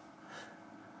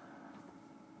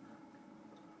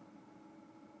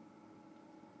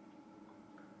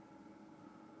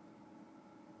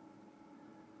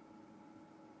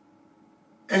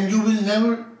 And you will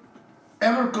never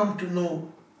ever come to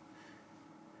know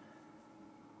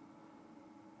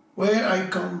Where I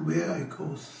come, where I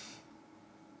goes.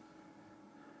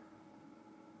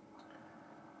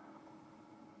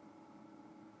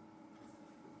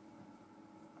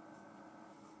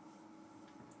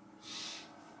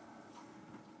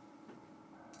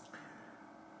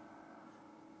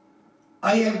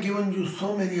 I have given you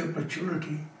so many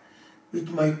opportunities which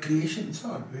my creations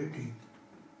are waiting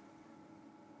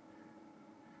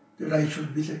that I should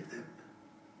visit them.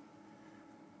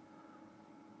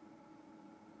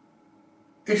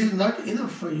 It is not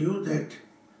enough for you that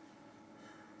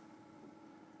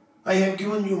I have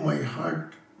given you my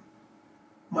heart,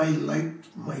 my light,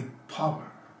 my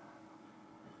power.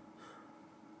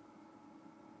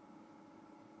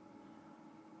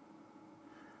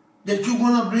 That you're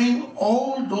going to bring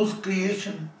all those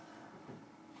creation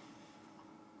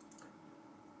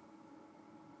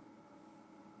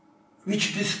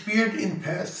which disappeared in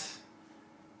past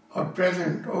or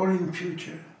present or in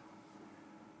future,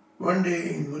 one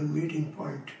day in one meeting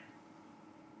point.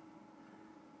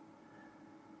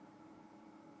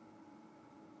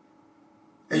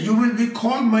 And you will be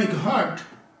called my heart,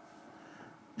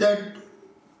 that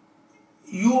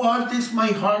you are this my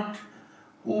heart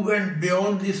who went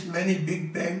beyond this many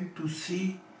big bang to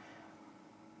see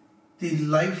the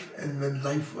life, and when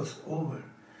life was over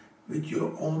with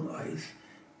your own eyes,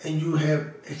 and you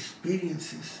have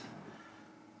experiences,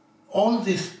 all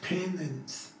this pain and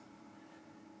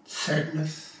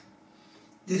sadness.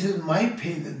 This is my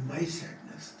pain and my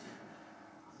sadness,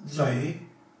 Zahid.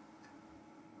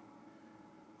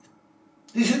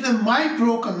 This is my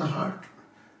broken heart.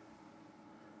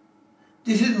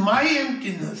 This is my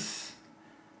emptiness.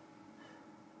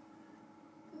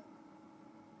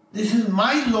 This is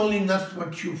my loneliness,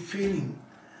 what you're feeling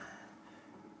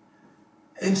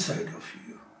inside of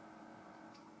you.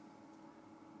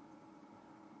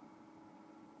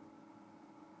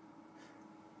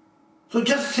 So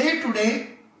just say today,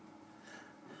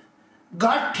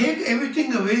 God, take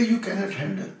everything away you cannot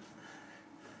handle.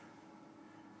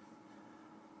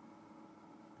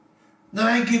 Then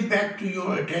I give back to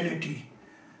your identity.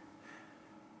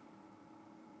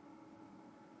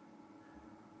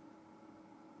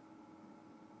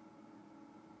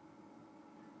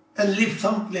 And live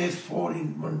someplace for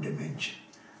in one dimension,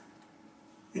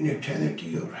 in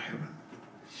eternity or heaven.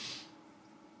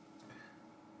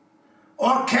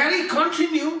 Or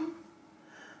continue,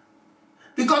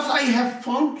 because I have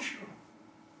found you.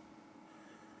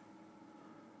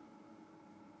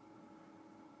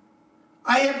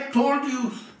 I have told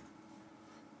you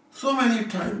so many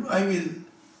times,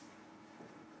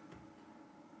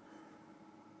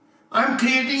 I'm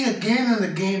creating again and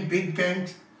again big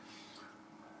bangs,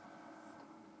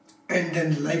 and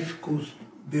then life goes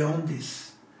beyond this.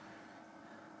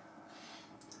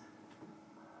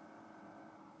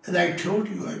 And I told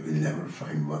you I will never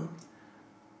find one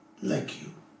like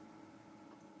you.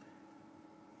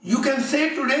 You can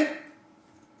say today,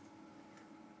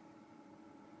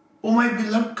 oh my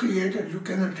beloved Creator, you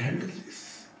cannot handle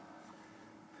this.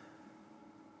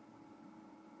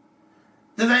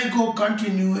 Then I go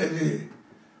continue as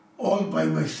all by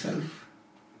myself.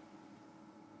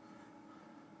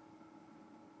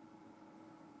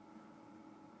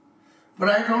 But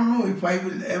I don't know if I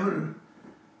will ever.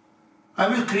 I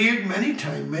will create many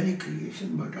times, many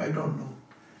creations, but I don't know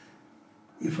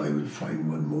if I will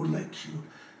find one more like you.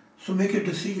 So make a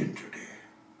decision today.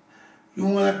 You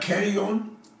want to carry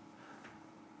on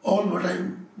all what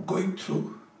I'm going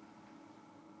through?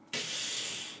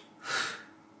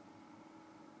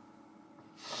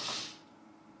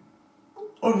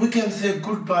 Or we can say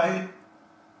goodbye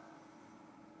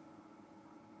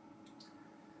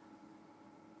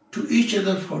to each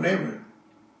other forever.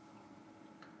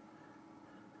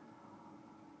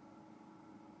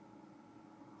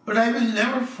 But I will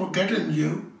never forget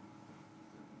you.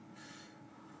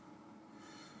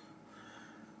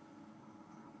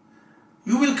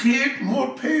 You will create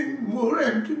more pain, more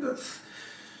emptiness,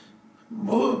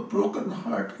 more broken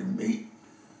heart in me.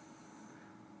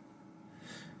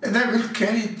 And I will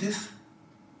carry this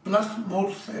plus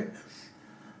more sadness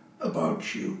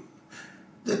about you,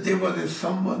 that there was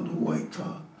someone who I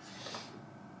thought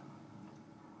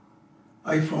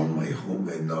I found my home,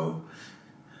 and now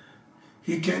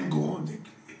he can go on it.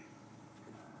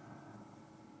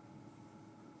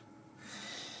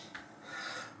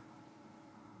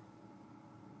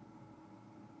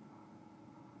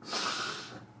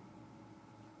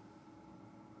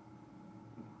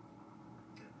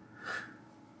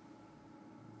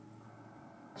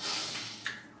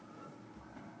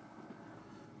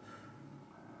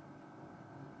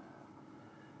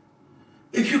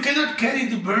 If you cannot carry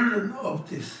the burden of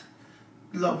this,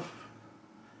 love.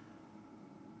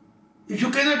 If you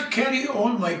cannot carry all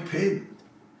my pain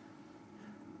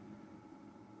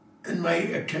and my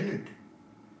eternity,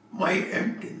 my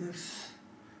emptiness,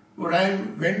 what I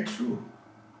went through,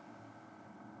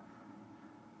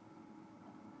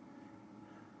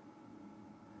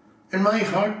 in my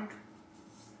heart,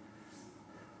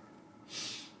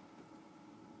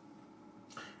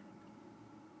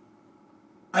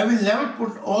 I will never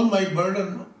put all my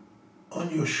burden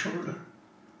on your shoulder.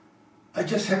 I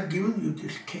just have given you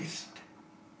this taste,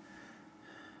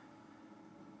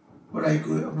 what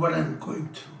I'm going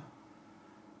through.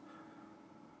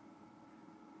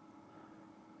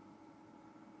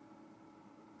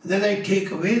 Then I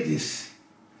take away this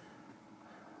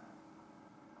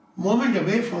moment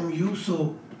away from you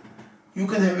so you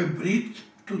can have a breath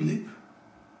to live.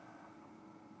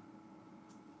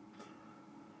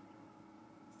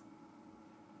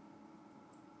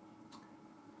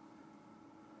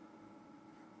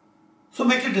 So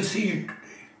make a decision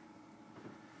today.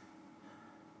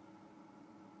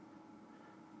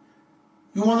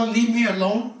 You want to leave me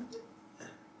alone?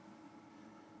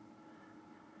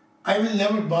 I will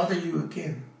never bother you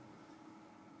again.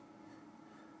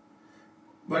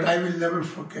 But I will never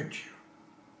forget you.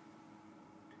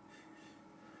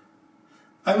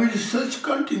 I will search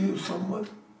continue someone.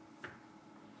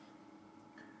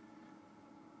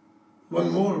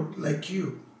 One more like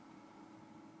you.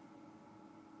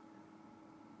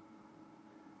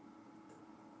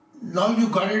 Now you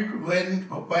got it when,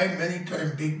 by many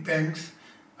times, big bangs,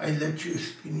 I let you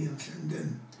experience, and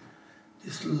then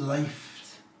this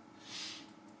life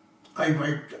I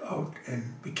wiped out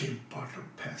and became part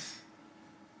of past.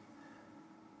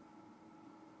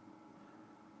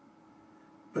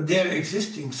 But they are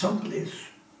existing someplace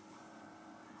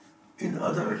in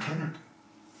other eternity.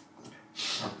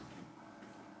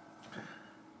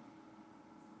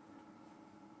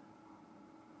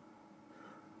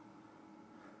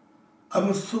 I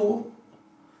was so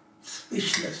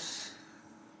speechless.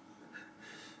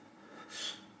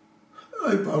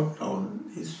 I bowed down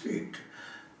at his feet.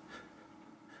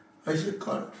 I said,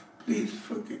 God, please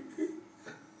forgive me.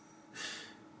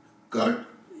 God,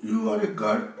 you are a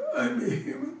God, I'm a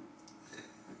human.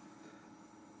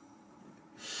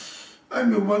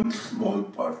 I'm a one small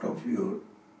part of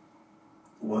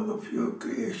one of your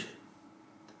creation.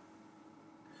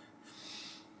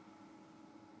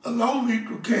 Allow me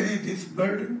to carry this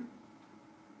burden.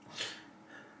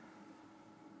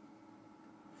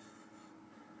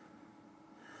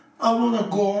 I want to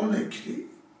go on actually.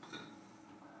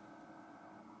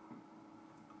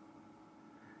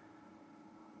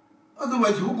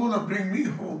 Otherwise, who's going to bring me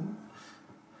home?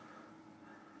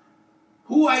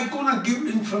 Who I going to give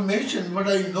information, what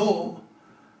I know,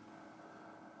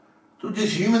 to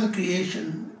this human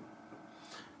creation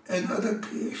and other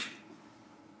creation?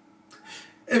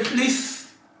 At least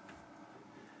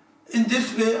in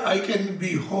this way I can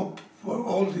be hope for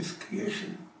all this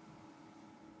creation.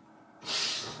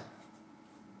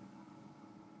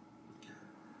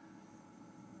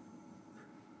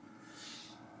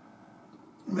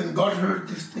 When God heard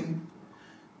this thing,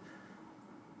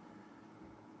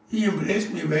 He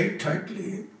embraced me very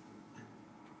tightly.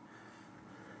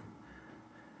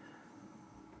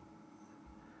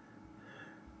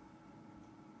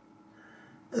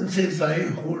 And says,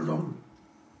 Zahid, hold on.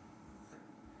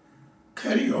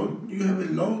 Carry on. You have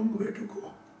a long way to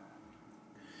go.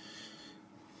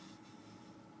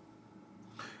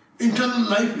 Eternal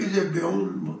life is a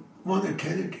beyond one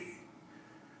eternity.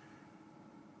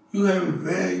 You have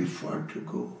very far to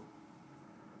go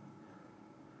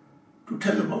to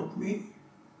tell about me.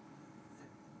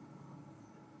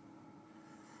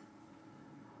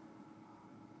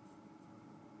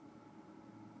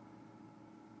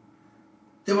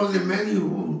 There was a man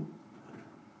who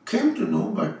came to know,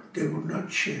 but they would not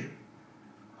share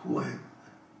who I am.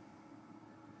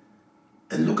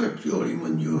 And look at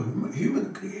even your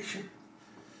human creation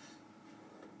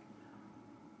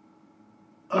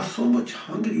are so much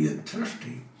hungry and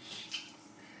thirsty.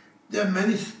 There are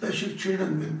many special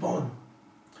children will born.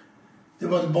 They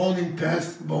was born in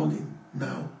past, born in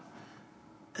now,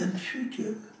 and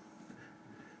future,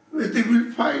 where they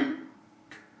will find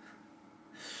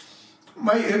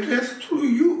my address through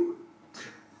you.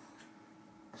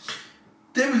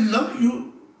 They will love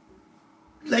you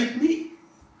like me.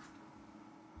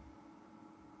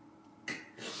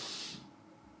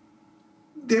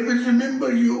 They will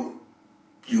remember you.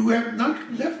 You have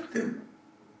not left them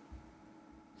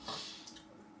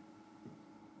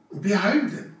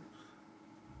behind them.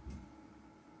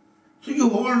 So you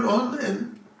hold on,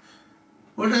 and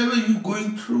whatever you're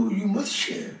going through, you must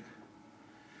share.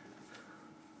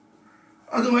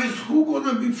 Otherwise, who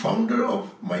gonna be founder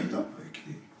of my love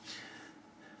actually?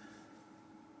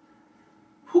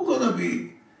 Who gonna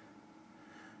be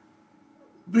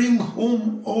bring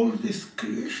home all this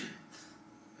creation?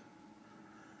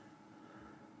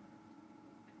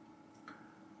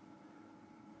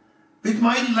 With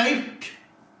my light,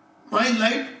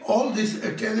 all this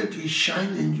eternity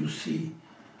shine and you see.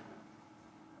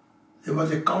 There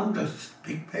was a countless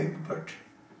Big Bang, but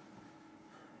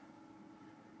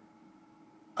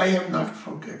I have not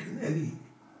forgotten any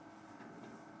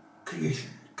creations.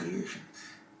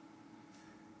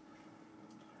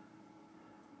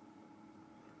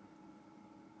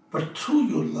 But through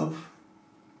your love,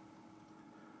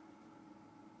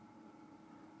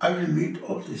 I will meet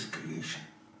all this creation.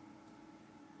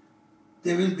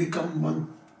 They will become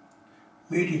one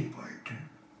meeting point.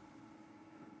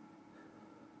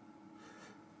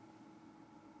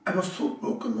 I was so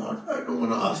broken hearted. I don't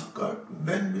want to ask God,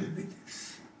 when will be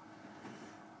this?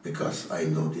 Because I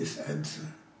know this answer.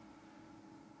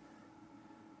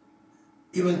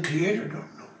 Even Creator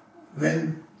don't know.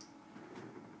 When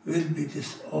will be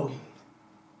this all?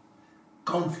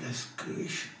 Countless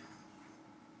creation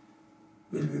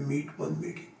will we meet one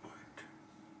meeting point.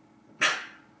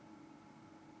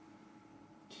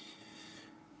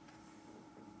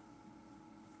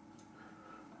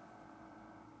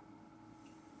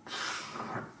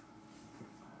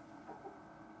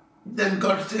 Then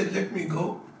God said, let me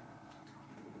go.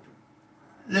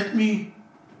 Let me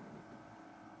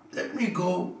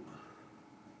go.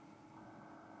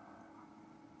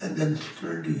 And then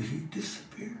suddenly he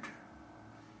disappeared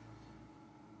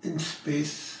in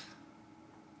space.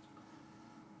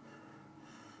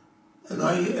 And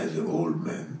I, as an old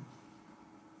man,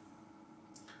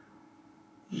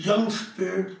 young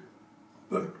spirit,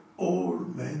 but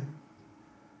old man,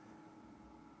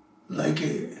 like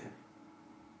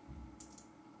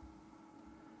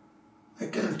I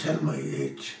can't tell my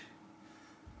age.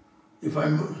 If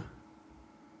I'm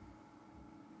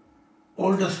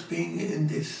oldest being in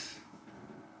this,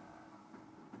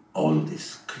 all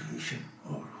this creation,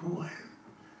 or who I am.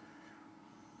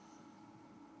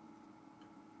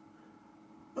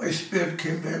 My spirit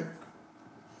came back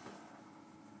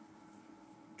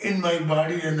in my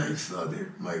body and I saw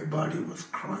that my body was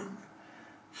crying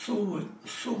so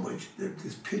much that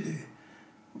this pillow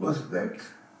was wet.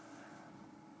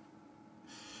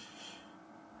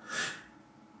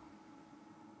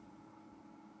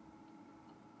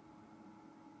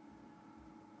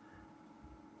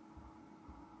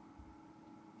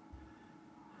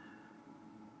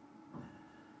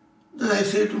 Then I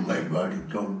say to my body,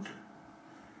 don't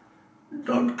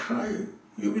cry,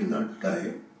 you will not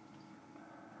die.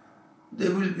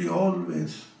 There will be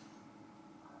always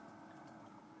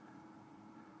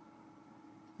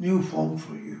new form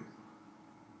for you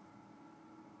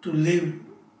to live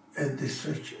and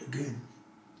search again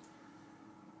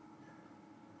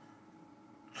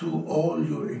through all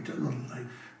your eternal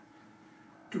life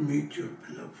to meet your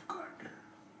beloved God.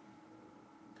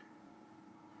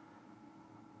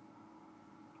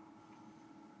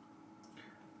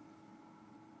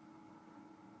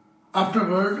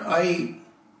 Afterward, I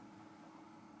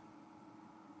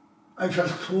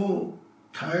felt so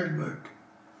tired, but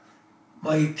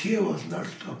my tear was not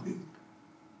stopping.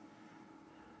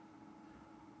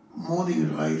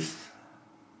 Morning rise.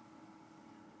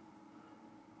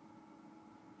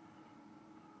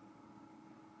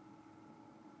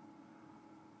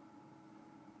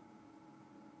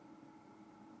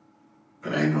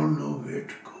 But I don't know where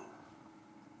to go.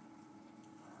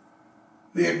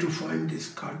 Where to find these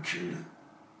godchildren,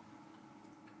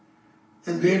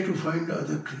 and where to find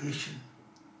other creation.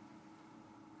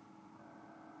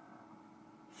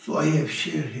 So I have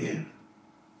shared here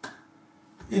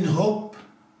in hope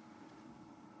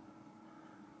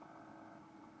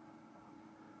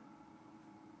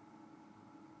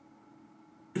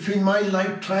if in my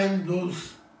lifetime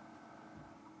those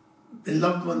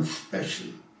beloved ones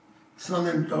special, son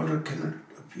and daughter cannot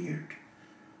appear,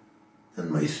 and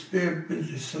my spirit will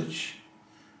research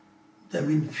them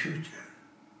in future.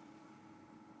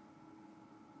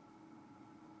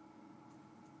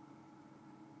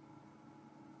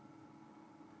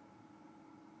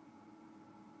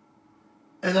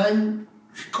 And I'm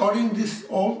recording this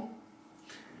all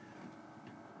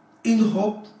in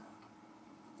hope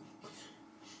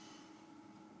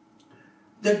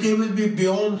that they will be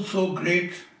beyond so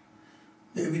great,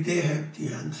 maybe they have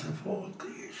the answer for all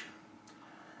creation.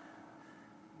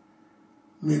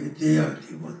 Maybe they are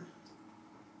the one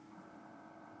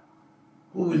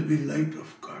who will be light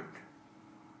of God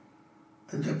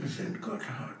and represent God's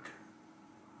heart.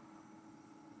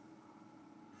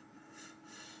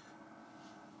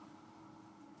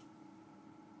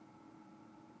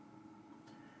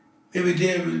 Maybe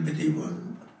they will be the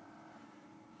one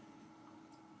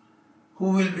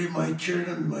who will be my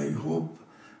children, my hope,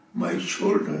 my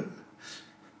shoulder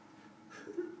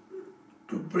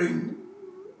to bring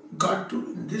God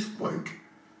to in this point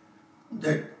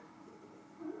that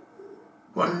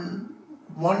one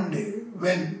day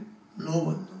when no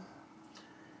one,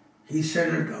 he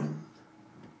settled down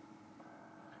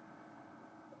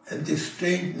and the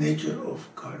strange nature of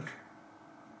God.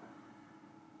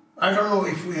 I don't know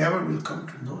if we ever will come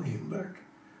to know him, but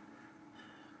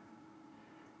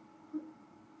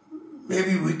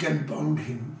maybe we can bound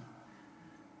him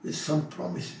with some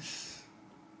promises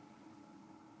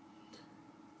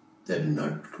that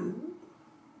not to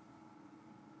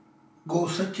go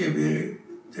such a way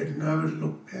that never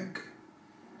look back.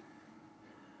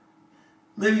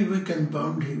 Maybe we can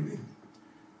bound him in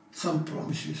some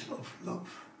promises of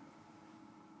love,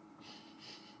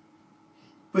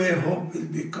 where hope will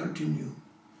be continued.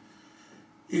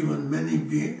 Even many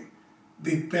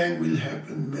big bang will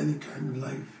happen many times in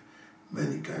life,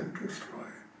 many times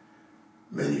destroy,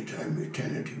 many times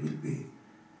eternity will be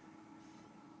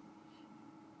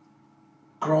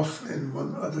cross and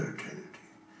one other eternity,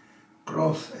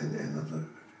 cross and another eternity.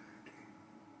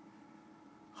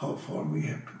 How far we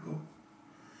have to go.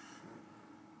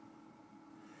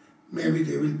 Maybe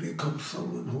they will become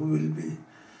someone who will be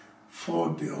far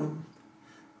beyond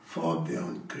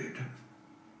greater.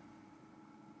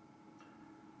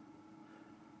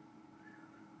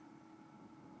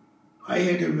 I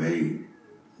had a very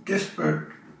desperate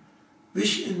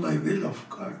wish in my will of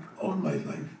God all my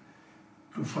life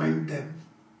to find them.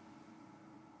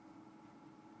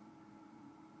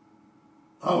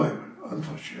 However,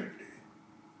 unfortunately,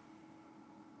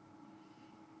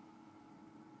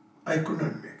 I could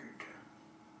not make it.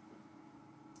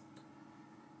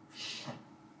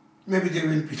 Maybe there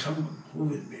will be someone who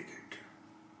will make it.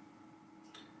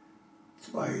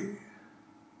 So I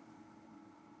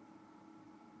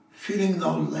feeling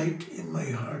now light in my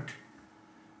heart.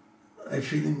 I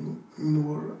feeling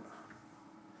more,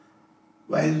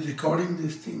 while recording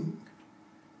this thing,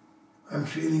 I'm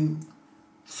feeling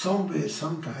somewhere,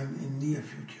 sometime in near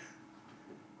future,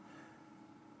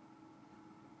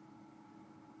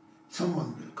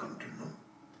 someone will come to know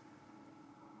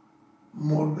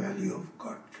more value of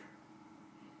God,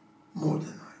 more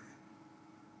than I.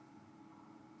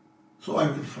 So I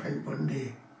will find one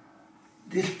day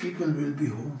these people will be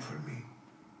home for me.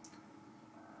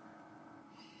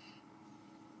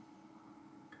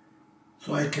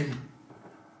 So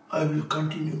I will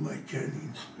continue my journey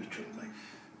in spiritual life.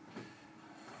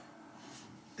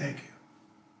 Thank you.